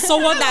listen to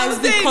someone that has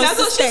been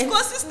consistent. She's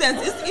consistent.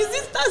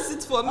 That's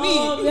it for me.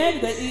 Oh, yeah,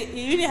 but it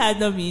really has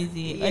not been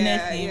easy,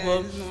 honestly. Yeah,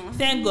 but no.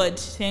 Thank God.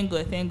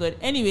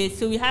 Anyway,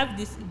 so we have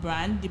this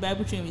brand, the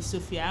Bible Train with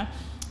Sophia.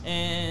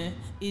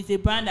 It's a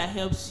brand that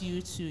helps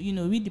you to,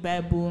 read the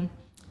Bible,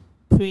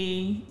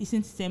 pray,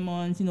 listen to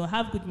sermons,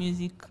 have good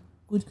music,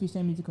 good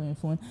Christian music on your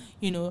phone,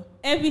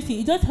 everything.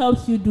 It just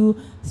helps you do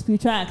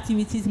spiritual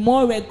activities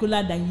more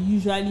regular than you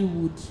usually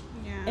would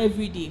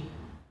every day.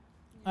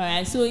 All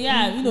right. So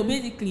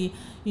basically,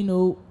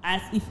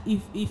 as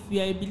if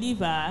you're a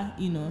believer,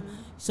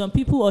 some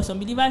people or some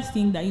believers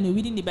think that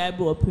reading the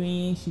Bible or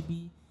praying should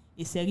be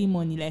a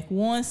ceremony, like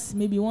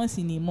maybe once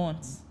in a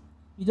month.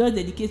 You just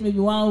dedicate maybe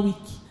 1 week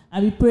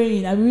and be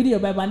praying and be reading your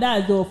Bible, and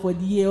that's all for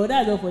the year or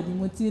that's all for the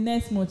month till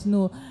next month.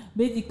 No,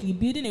 basically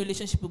building a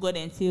relationship with God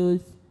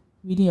entails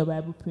reading your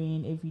Bible,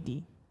 praying every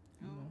day.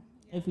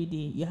 Every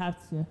day you have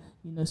to,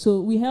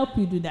 so we help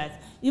you do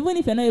that. Even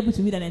if you're not able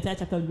to read an entire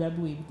chapter of the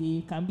Bible every day,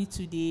 it can be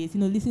 2 days,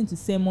 listen to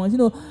sermons,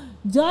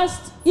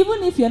 just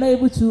even if you're not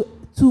able to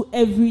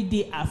every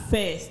day at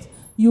first,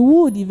 you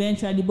would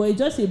eventually, but it's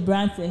just a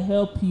brand to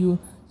help you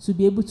to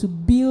be able to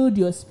build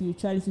your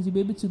spirituality, to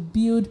be able to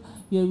build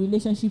your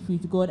relationship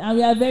with God. And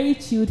we are very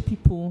chilled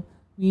people.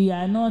 We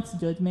are not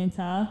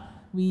judgmental.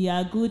 We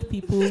are good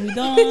people. We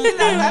don't.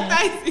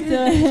 Actually,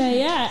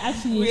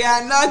 we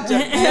are not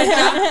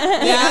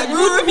judgmental. We are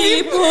good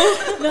people.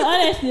 No,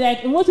 honestly,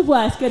 like most people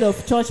are scared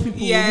of church people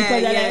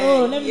because they're like,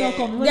 oh, let me not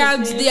come.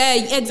 Exactly.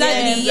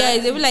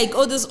 They were like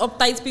all those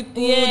uptight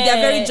people. They're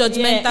very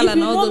judgmental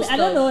and all those stuff. I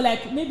don't know,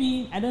 like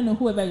maybe I don't know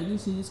whoever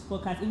listens to this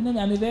podcast. You know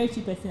me, I'm a very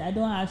cheap person. I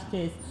don't have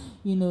stress.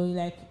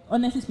 Like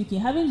honestly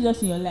speaking, having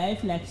Jesus in your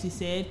life, like she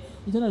said,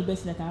 is one of the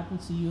best things that can happen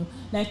to you.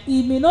 Like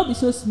it may not be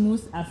so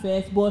smooth at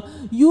first, but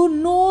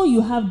you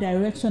have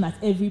direction at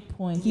every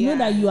point. You know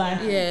that you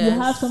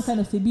have some kind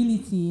of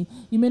stability.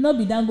 You may not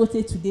be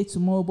Dangote today,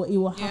 tomorrow, but it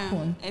will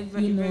happen.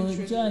 Do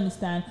you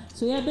understand?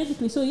 So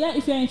basically,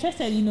 if you're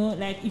interested,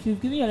 like if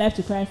you've given your life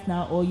to Christ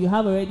now, or you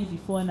have already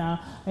before now,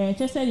 or you're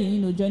interested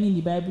in joining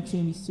the Bible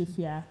Train with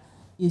Sophia,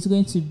 it's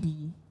going to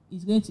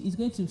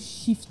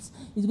shift.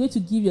 It's going to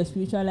give your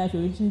spiritual life,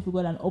 your relationship with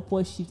God, an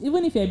upward shift.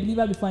 Even if you're a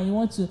believer before and you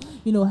want to,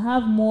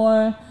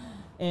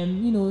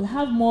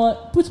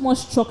 put more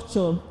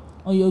structure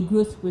on your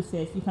growth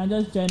process, you can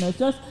just join us.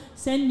 Just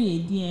send me a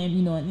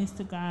DM, on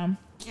Instagram.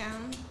 Yeah.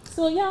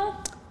 So you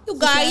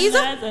guys, you've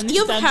heard it.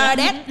 You've heard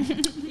it.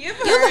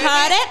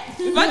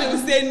 If they will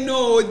say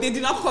no, they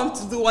did not come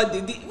to do what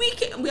they did.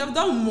 We have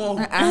done more.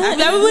 We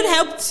would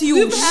help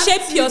you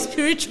shape your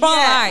spiritual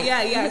life.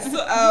 Yeah. So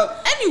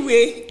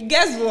anyway,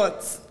 guess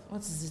what?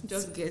 What is it?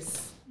 Just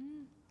guess.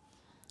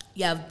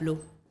 You have blow.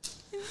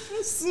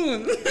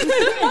 Soon.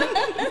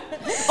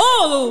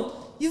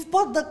 Oh, you've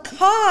bought the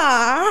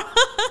car.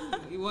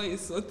 You want to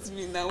insult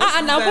me now?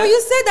 Now, but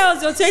you said that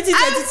was your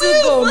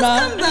 2022 goal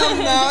now. Calm down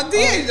now. The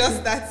year is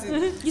just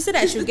starting. You said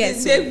I should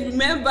guess. They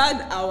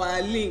remembered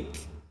our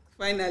link.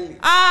 Finally.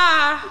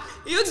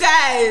 You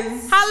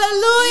guys.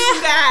 Hallelujah.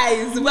 You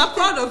guys. We're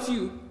proud of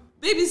you.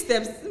 Baby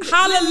steps.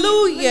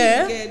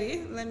 Hallelujah.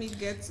 Let me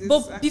get it.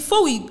 But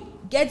before we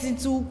get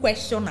into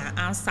question and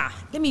answer,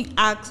 let me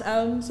ask.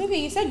 Sophia,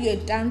 you said you're a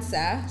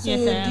dancer. So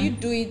Yes, do you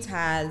do it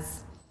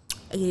as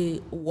a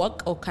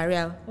work or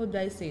career? How do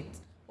I say it?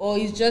 Or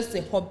it's just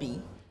a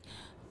hobby?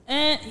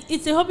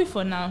 It's a hobby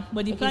for now,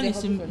 but the plan is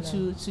to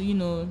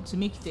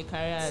make it a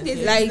career.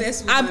 Like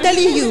I'm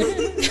telling you,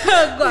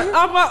 oh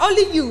God,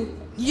 only you.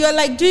 You're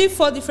like doing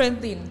 4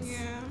 different things.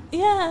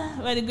 Yeah,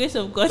 by the grace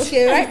of God.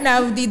 Okay, right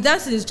now the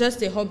dancing is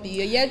just a hobby.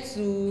 You're yet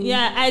to.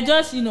 Yeah, I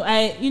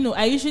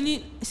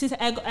usually, since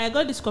I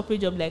got this corporate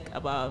job like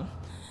about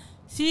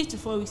 3 to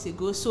 4 weeks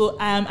ago, so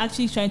I am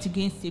actually trying to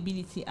gain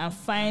stability and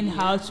find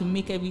how to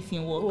make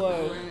everything work.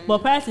 Wow. But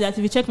prior to that, if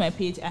you check my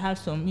page, I have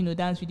some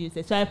dance videos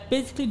there. So I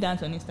basically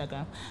dance on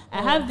Instagram.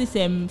 I have this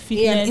fitness.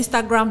 Yeah, an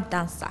Instagram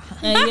dancer.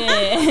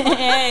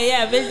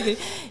 Yeah, basically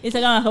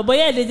Instagram. But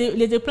yeah,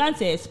 there's a plan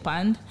to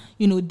expand.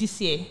 This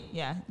year.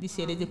 Yeah, this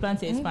year there's a plan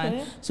to expand.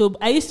 Okay. So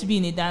I used to be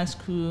in a dance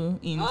crew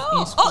in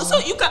school. Oh, so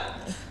you can.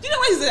 You know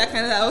what is that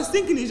kind of? I was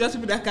thinking it's just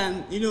people that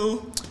can,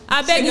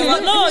 I beg you.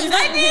 No,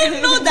 I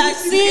didn't know that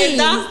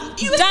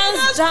she's a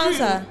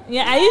dancer.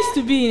 Yeah, I used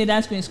to be in a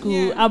dance crew in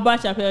school. Abba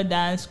Chapel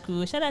Dance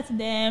Crew. Shout out to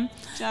them.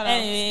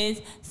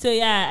 Anyways, so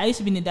yeah, I used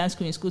to be in a dance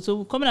crew in school.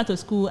 So coming out of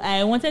school,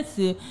 I wanted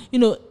to,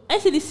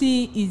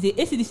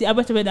 ACDC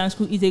Abba Chapel Dance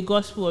Crew is a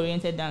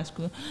gospel-oriented dance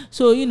crew.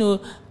 So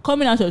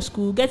coming out of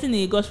school, getting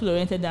a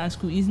gospel-oriented dance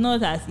crew is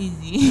not as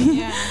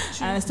easy,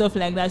 and stuff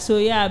like that. So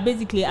yeah,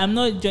 basically, I'm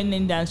not joining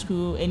any dance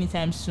crew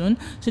anytime soon.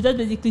 So just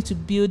basically to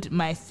build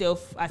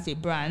myself as a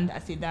brand,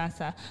 as a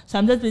dancer. So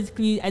I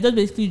just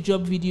basically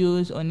drop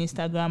videos on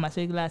Instagram as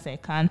regular as I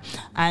can,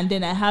 and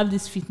then I have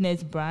this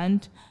fitness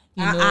brand.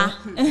 It's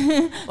not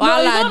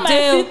my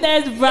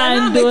fitness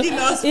brand though. It's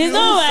not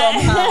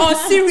my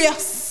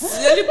serious.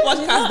 The only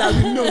podcast that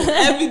we know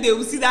every day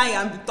we sit down here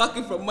and be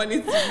talking from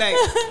morning to night.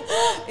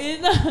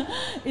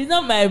 It's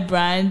not my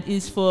brand.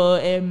 It's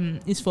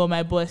for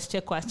my boss.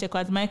 Check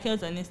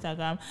Michael's on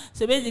Instagram.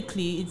 So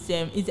basically, it's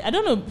I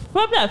don't know.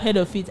 Probably I've heard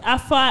of it.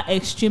 Alpha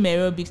Extreme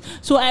Aerobics.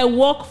 So I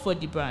work for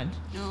the brand.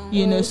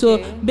 Okay. So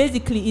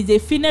basically, it's a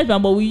fitness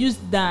brand, but we use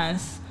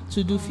dance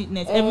to do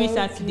fitness every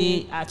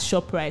Saturday at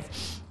ShopRite.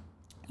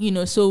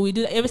 So we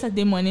do that every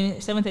Saturday morning,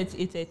 7:30 to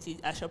 8:30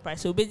 at ShopRite.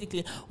 So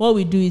basically, what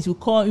we do is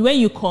when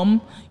you come,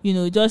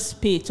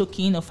 just pay a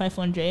token of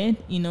 500.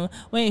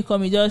 When you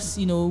come,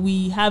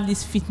 we have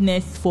this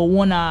fitness for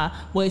 1 hour,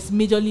 but it's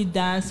majorly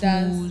dance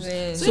moves.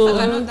 So if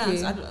I cannot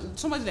dance,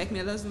 somebody like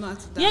me that doesn't know how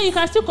to dance. Yeah, you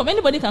can still come.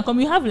 Anybody can come.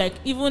 You have there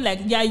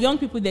are young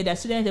people there, there are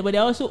students there, but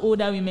there are also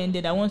older women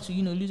there that want to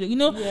lose weight.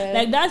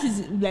 Like that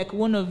is like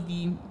one of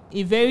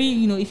a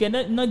very if you're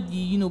not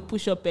the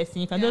push-up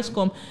person, you can just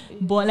come,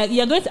 but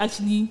you're going to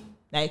actually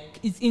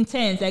it's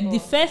intense. The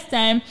first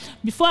time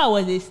before I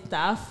was a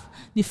staff,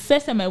 the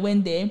first time I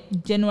went there,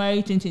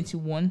 January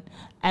 2021,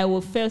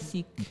 I fell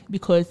sick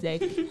because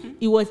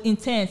it was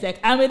intense.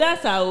 I'm a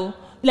dancer.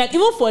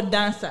 Even for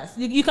dancers,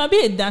 you can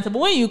be a dancer, but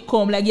when you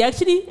come, you're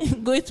actually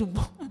going to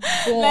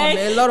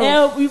a lot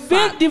of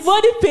the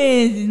body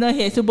pains is not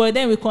here. So, but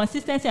then with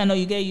consistency, I know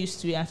you get used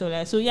to it and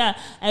so So yeah,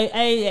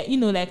 I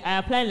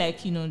applied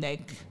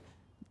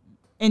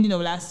ending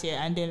of last year,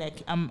 and then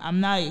I'm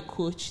now a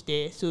coach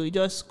there. So you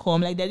just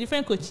come, there are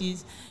different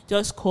coaches.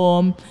 Just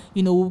come,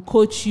 we'll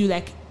coach you.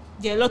 There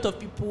are a lot of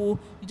people.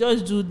 You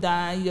just do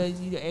that.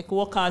 You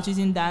work out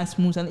using dance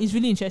moves, and it's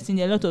really interesting.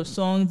 There are a lot of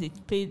songs. They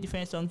play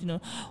different songs.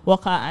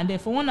 Work out, and then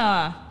for 1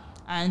 hour.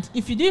 And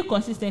if you do it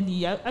consistently,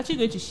 you're actually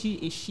going to see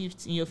a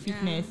shift in your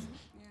fitness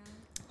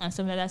and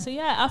stuff like that. So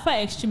yeah, Alpha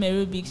Extreme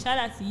Aerobics. Shout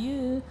out to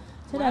you.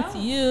 Shout out to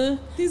you.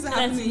 Things are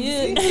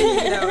happening.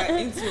 That we're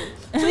into.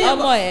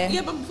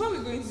 So but before we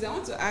go into this, I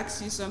want to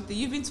ask you something.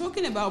 You've been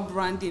talking about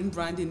branding.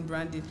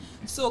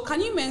 So can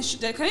you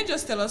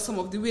just tell us some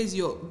of the ways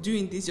you're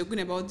doing this? You're going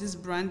about this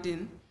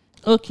branding.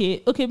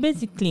 Okay.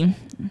 Basically,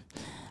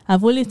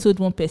 I've only told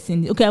one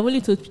person. Okay, I've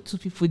only told 2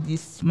 people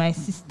this. My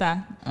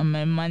sister and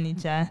my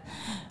manager.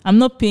 I'm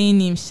not paying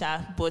him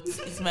sharp, but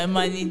it's my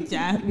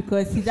manager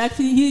because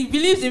he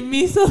believes in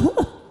me. So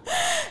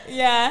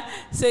yeah.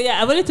 So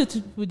yeah, I've only told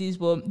 2 people this,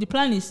 but the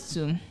plan is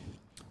to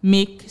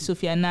make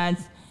Sophia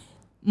Nazz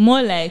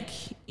more like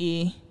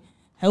I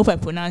hope I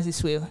pronounce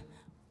this well,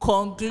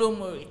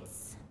 conglomerate.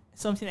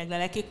 Something like that,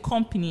 like a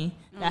company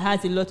that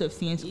has a lot of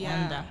things under.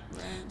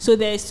 Right. So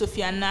there's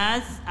Sophia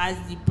Nazz as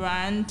the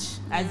brand,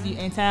 as the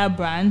entire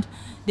brand.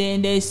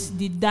 Then there's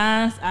the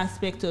dance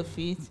aspect of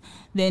it.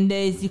 Then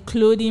there's the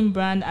clothing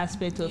brand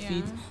aspect of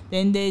it.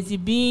 Then there's the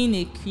being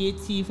a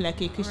creative,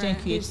 like a Christian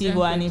creative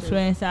or an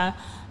influencer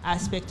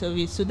aspect of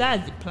it. So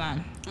that's the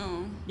plan.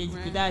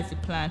 Basically, that's the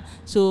plan.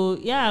 So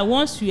yeah,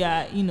 once we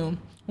are,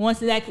 once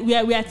we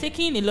are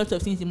taking a lot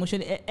of things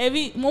emotionally.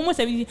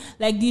 Almost everything.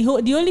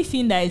 The only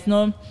thing that is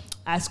not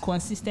as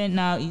consistent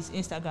now is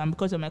Instagram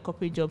because of my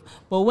corporate job.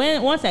 But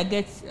once I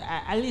get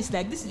at least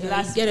this is the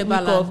last get a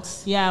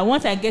balance.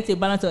 Once I get a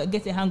balance or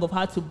get a hang of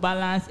how to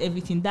balance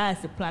everything,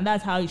 that's the plan.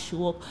 That's how it should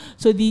work.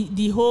 So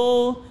the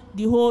whole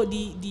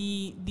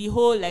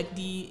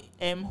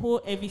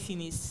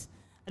everything is,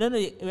 I don't know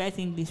the right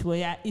English, but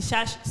yeah, it's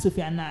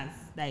Sophia Nazz.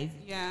 That is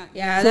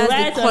yeah, so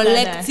that's the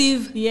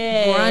collective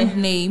brand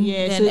name.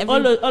 Yeah, then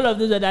so all of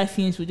those other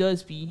things will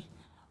just be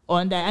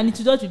on that, and it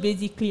will just be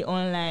basically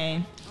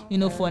online. You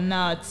know, for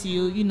now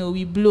till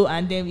we blow,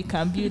 and then we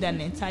can build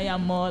an entire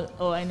mall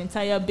or an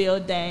entire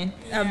building.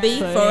 For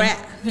it.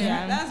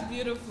 Yeah, that's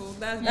beautiful.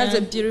 That's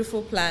a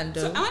beautiful plan,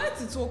 though. So I wanted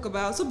to talk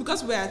about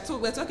because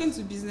we're talking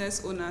to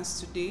business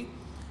owners today.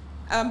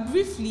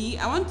 Briefly,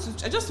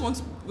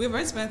 we've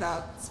already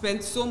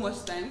spent so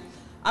much time.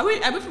 I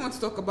briefly want to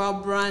talk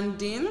about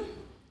branding.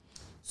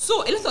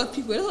 So a lot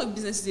of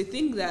businesses, they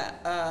think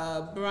that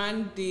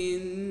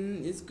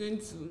branding is going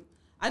to,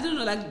 I don't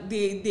know, like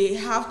they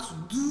have to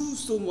do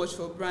so much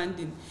for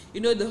branding.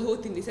 You know, the whole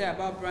thing they said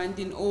about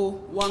branding,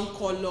 one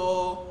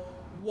color,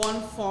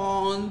 one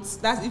font.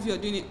 That's if you're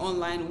doing it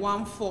online,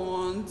 one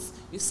font.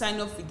 You sign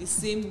up with the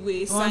same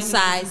way, one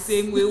size, the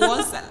same way,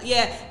 one size.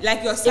 Yeah,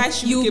 like your size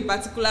should look a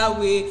particular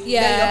way.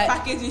 Yeah, your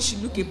packaging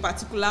should look a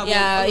particular way.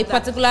 Yeah, a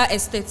particular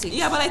aesthetic.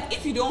 Yeah, but like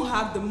if you don't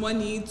have the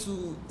money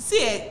to see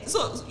it,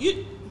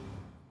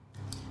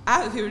 I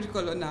have a favorite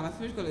color now. My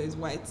favorite color is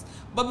white.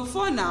 But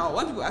before now,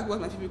 when people ask what's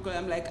my favorite color,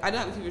 I'm like, I don't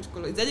have a favorite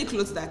color. It's any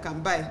clothes that I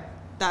can buy.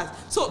 That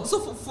so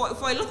for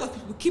a lot of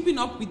people, keeping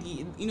up with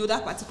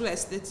that particular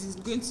aesthetic is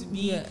going to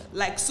be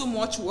like so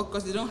much work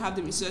because they don't have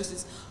the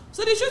resources.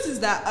 So the truth is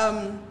that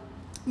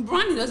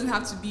branding doesn't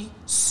have to be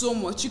so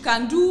much. You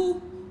can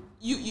do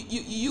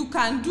you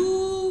can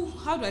do,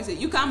 how do I say,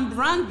 you can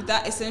brand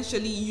without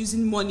essentially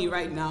using money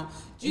right now.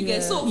 Do you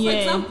get? So for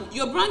example,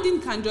 your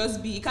branding can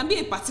just be, it can be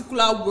a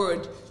particular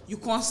word you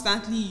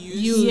constantly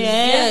use.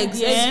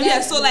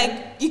 So like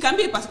it can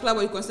be a particular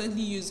word you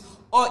constantly use,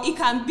 or it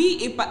can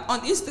be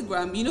on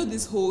Instagram, you know,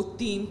 this whole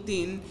theme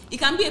thing. It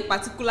can be a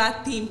particular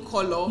theme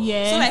color.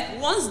 So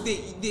like once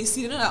they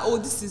see, they know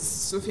that, this is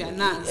Sophia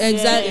Nazz.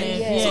 Exactly.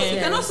 So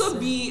it can also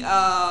be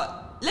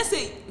let's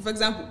say, for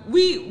example,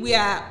 we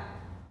are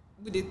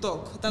with the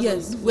talk.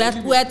 That's we're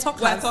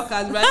talkers. We're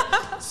talkers,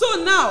 right?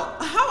 So now,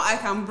 how I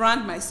can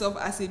brand myself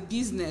as a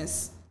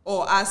business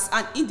or as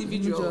an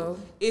individual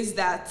is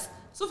that,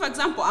 so for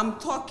example, I'm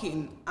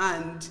talking,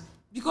 and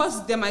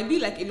because there might be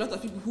like a lot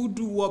of people who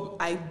do what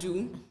I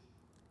do,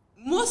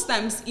 most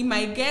times it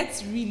might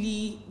get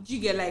really, you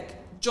get like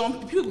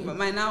jump. People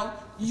might now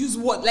use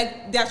what,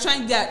 like they're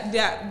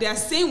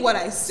saying what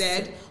I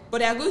said, but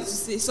they are going to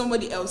say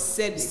somebody else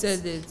said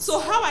it. So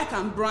how I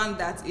can brand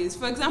that is,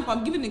 for example,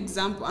 I'm giving an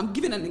example. I'm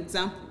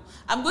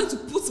going to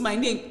put my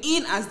name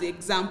in as the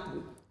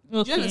example.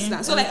 Okay. Do you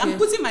understand? So like I'm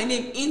putting my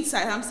name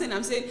inside. I'm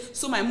saying,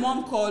 so my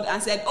mom called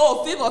and said,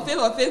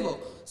 favor.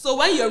 So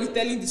when you're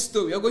retelling the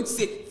story, you're going to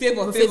say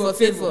favor.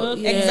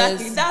 Okay.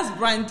 Exactly. That's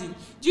branding.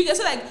 Do you get?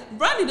 So like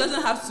branding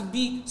doesn't have to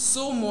be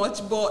so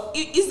much, but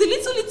it's the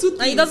little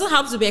things. And it doesn't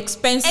have to be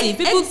expensive.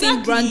 People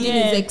think branding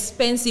is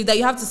expensive, that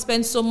you have to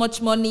spend so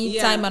much money,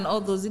 time, and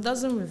all those. It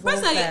doesn't revolve.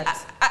 Personally, that.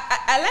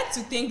 I like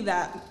to think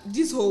that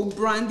this whole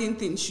branding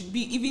thing should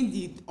be even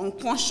the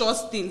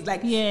unconscious things.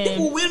 Like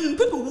people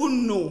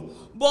won't know.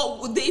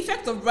 But the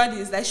effect of branding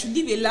is that it should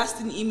leave a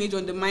lasting image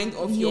on the mind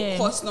of your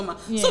customer.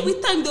 So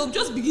with time, they'll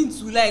just begin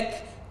to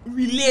like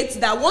relate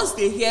that once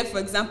they hear, for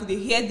example, they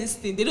hear this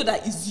thing, they know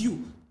that it's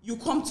you. You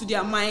come to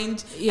their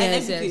mind and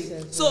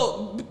everything.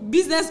 So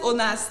business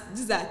owners,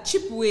 this is a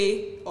cheap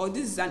way, or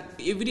this is a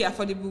really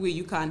affordable way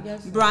you can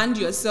brand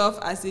yourself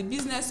as a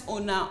business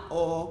owner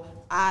or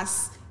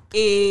as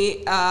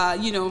a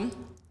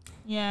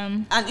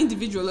an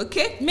individual.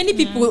 Okay, many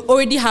people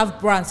already have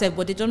brands,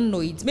 but they don't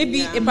know it.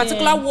 Maybe a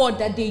particular word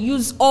that they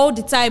use all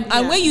the time,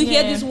 and when you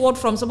hear this word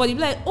from somebody,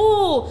 you're like,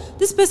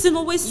 this person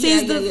always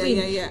says the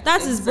thing.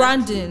 That is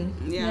branding.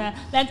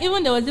 Like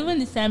even there was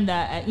this time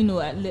that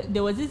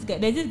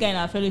there's this guy in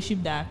our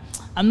fellowship that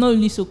I'm not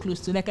really so close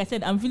to. Like I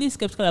said, I'm really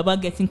skeptical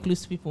about getting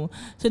close to people.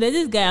 So there's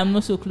this guy I'm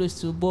not so close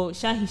to, but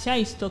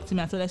he talked to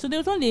me and so like. So there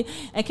was one day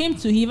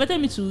he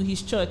invited me to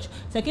his church.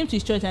 So I came to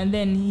his church, and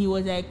then he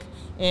was like,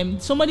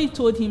 somebody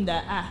told him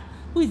that,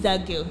 who is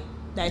that girl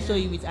that I saw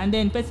you with? And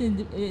then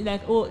person is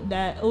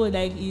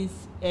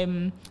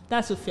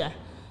that's Sophia.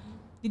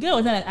 The girl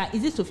was like,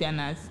 is it Sophia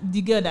Nazz?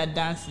 The girl that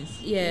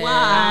dances. Yeah.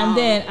 Wow. And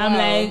then I'm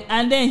like,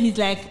 and then he's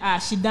like,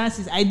 she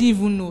dances. I didn't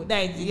even know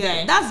that is the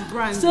guy. That's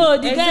brand. So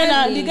the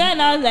guy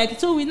now like,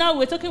 so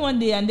we're talking one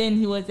day, and then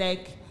he was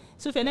like,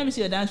 Sophia, let me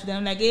see your dance. And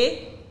I'm like,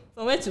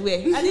 from where to where?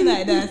 I didn't know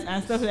I dance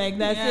and stuff like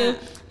that. So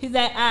he's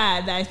like,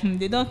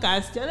 they don't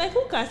cast. I'm like,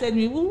 who casted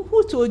me?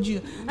 Who told you?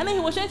 And then he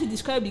was trying to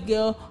describe the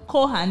girl,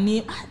 call her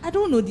name. I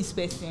don't know this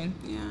person.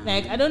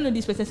 Like, I don't know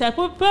this person. So I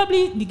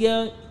probably the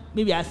girl,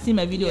 maybe I see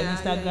my video on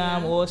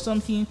Instagram or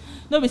something.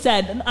 No,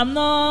 besides, I'm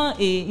not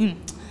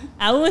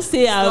I won't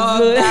say I'll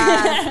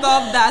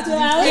stop that.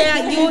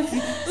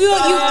 You are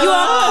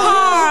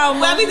calm.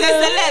 Well, because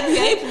celeb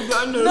here, people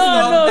don't know.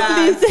 No,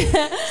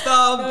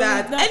 Stop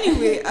that.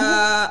 Anyway,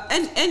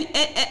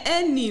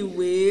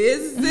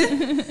 anyways.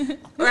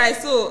 Right,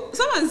 so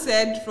someone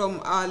said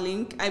from our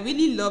link, I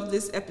really love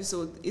this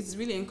episode. It's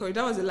really encouraging.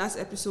 That was the last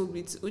episode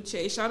with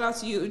Uche. Shout out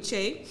to you,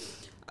 Uche.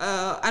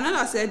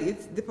 Another said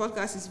the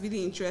podcast is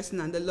really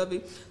interesting and they love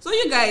it. So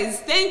you guys,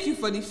 thank you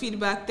for the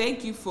feedback.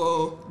 Thank you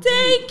for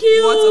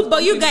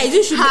But you guys,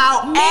 you should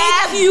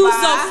make use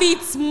of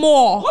it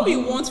more. What we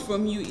want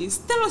from you is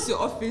tell us your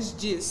office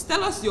gist,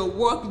 tell us your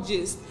work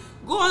gist.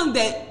 Go on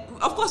there.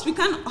 Of course, we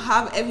can't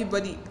have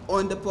everybody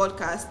on the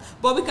podcast,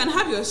 but we can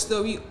have your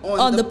story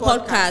on the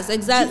podcast.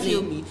 Exactly. You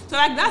feel me? So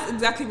like that's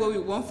exactly what we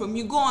want from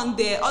you. Go on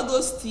there, all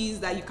those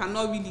teas that you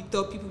cannot really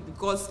tell people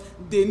because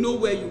they know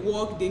where you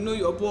work, they know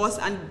your boss,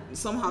 and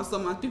somehow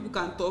people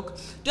can talk.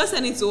 Just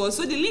send it to us.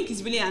 So the link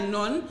is really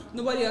unknown.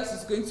 Nobody else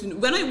is going to know.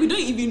 We don't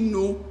even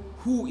know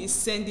who is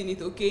sending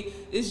it. Okay,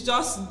 it's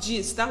just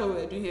gist. That's what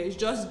we're doing here. It's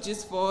just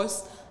gist for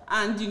us,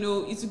 and it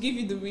will give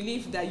you the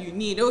relief that you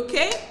need.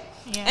 Okay.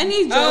 Yeah.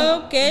 Any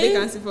job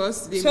vacancy for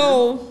us today?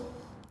 So,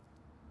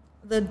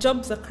 the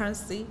jobs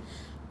vacancy.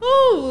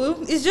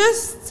 Oh, it's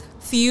just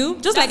few.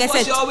 Just That's like I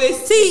said.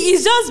 See,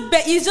 it's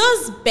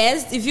just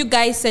best if you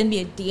guys send me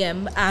a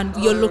DM and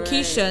your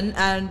location,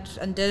 and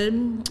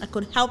then I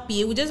could help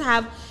you. We just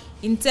have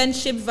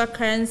internship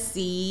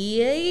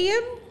vacancy.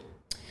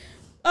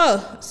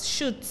 Oh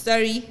shoot!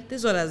 Sorry,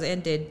 this one has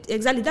ended.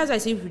 Exactly. That's why I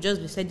say if you just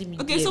be sending me.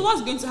 Okay, DM. So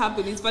what's going to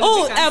happen is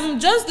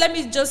just let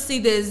me just say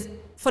this.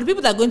 For the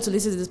people that are going to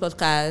listen to this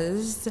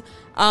podcast,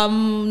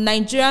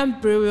 Nigerian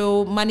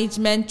Bureau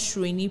Management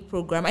Trainee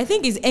Program, I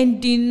think is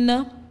ending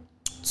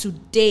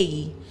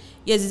today.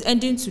 Yes, it's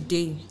ending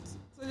today.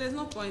 So there's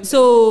no point.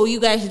 So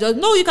you guys should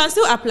you can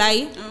still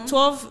apply.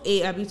 12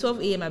 a.m.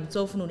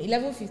 12 noon,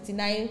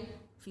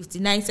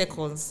 11:59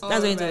 seconds.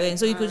 That's when it will end.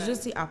 So you could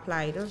just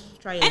apply.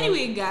 Just try it.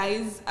 Anyway,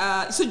 guys,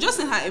 so just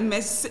send her a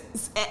message.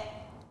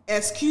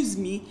 Excuse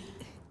me.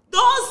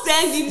 Don't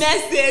send the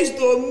message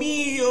to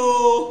me,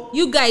 yo.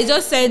 You guys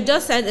just send a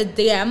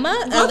DM.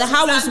 The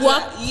house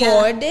work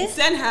code.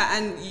 Send her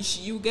and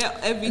you get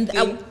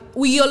everything.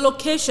 With your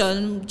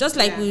location, just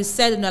like we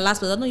said in the last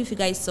episode. I don't know if you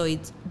guys saw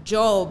it.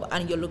 Job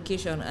and your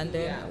location, and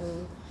then.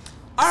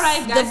 All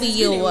right, guys. It's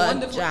been a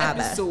wonderful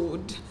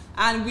episode,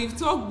 and we've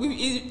talked.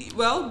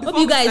 Hope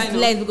you guys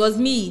learned because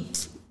me.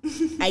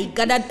 I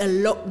gathered a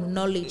lot of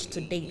knowledge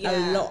today.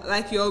 A lot.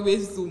 Like you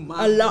always do, man.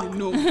 A lot.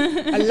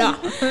 A lot.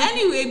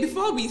 Anyway,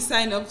 before we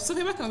sign off,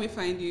 Sophia, where can we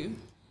find you?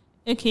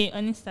 Okay,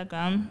 on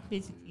Instagram,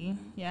 basically.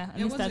 Yeah, on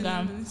Instagram. What's your name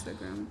on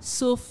Instagram?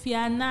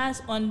 Sophia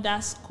Nazz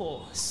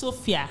 _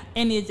 Sophia,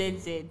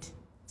 NAZZ.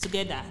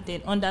 Together,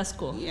 then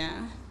 _.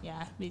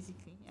 Yeah,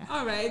 basically. Yeah.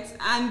 All right.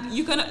 And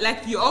you can,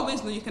 like you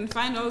always know, you can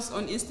find us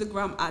on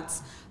Instagram at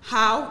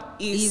How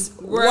Is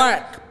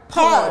Work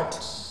Pod.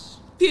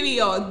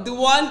 Period. The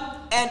one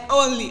and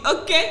only.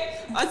 Okay?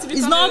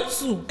 It's not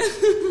two.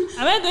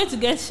 Am I going to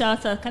get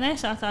shout out? Can I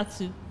shout out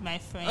to my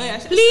friend? Oh, yeah.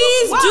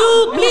 Please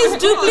do.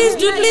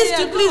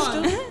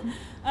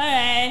 All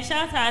right,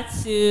 shout out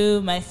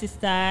to my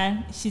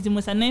sister. She's the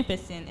most annoying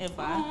person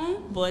ever,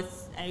 but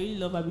I really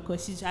love her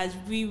because she has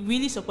been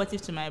really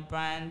supportive to my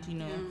brand,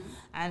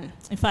 and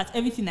in fact,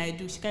 everything I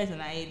do, she carries on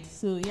her head.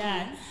 So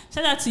yeah,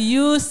 shout out to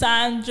you,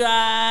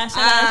 Sandra. Shout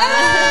out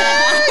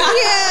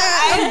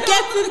I'm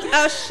getting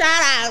a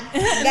shout out,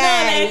 guys. No,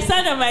 like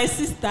Sandra, my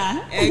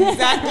sister.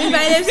 Exactly.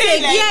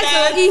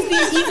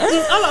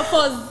 It's all of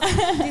us.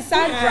 The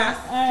Sandra.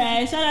 All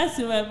right, shout out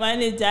to my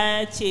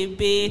manager,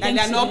 Chebe. And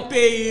they're not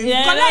paying.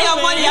 Collect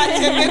your money,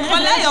 Chebe.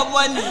 Collect your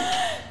money.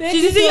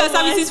 She's using your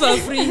services for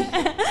free.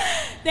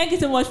 Thank you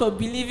so much for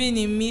believing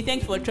in me.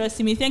 Thank you for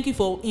trusting me. Thank you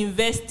for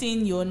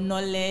investing your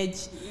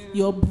knowledge,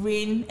 your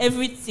brain,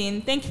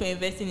 everything. Thank you for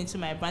investing into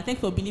my brand. Thank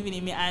you for believing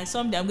in me. And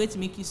someday I'm going to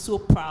make you so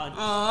proud.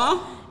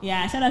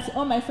 Yeah, shout out to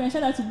all my friends.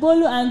 Shout out to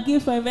Bolu and Gil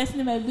for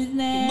investing in my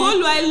business.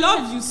 Bolu, I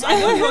love you. So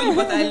I don't know you,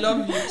 but I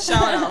love you.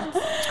 Shout out.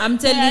 I'm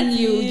telling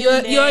you,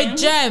 you're a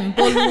gem,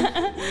 Bolu.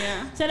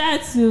 Yeah. Shout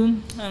out to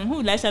who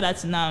would I shout out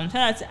to now?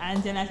 Shout out to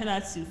Angela. Shout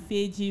out to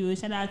Feju.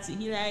 Shout out to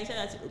Hilary. Shout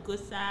out to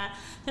Okosa.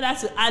 Shout out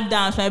to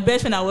Adams, my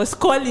best friend. I was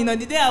calling on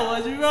the day I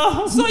was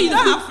wrong. So you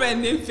don't have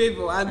friend named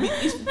Favor? I mean,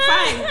 it's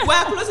fine.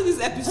 We're closing this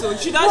episode.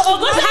 Should I?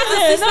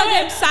 Okosa's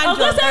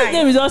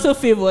name is also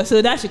Favor,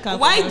 so that she can.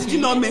 Why did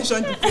you not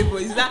mention the Favor?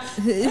 Is that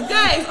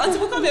guys?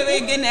 Until we come away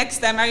again next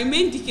time, I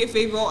remain DK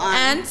Favor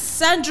and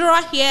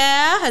Sandra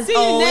here. See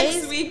you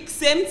next week,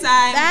 same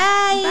time.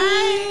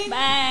 Bye.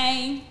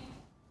 Bye.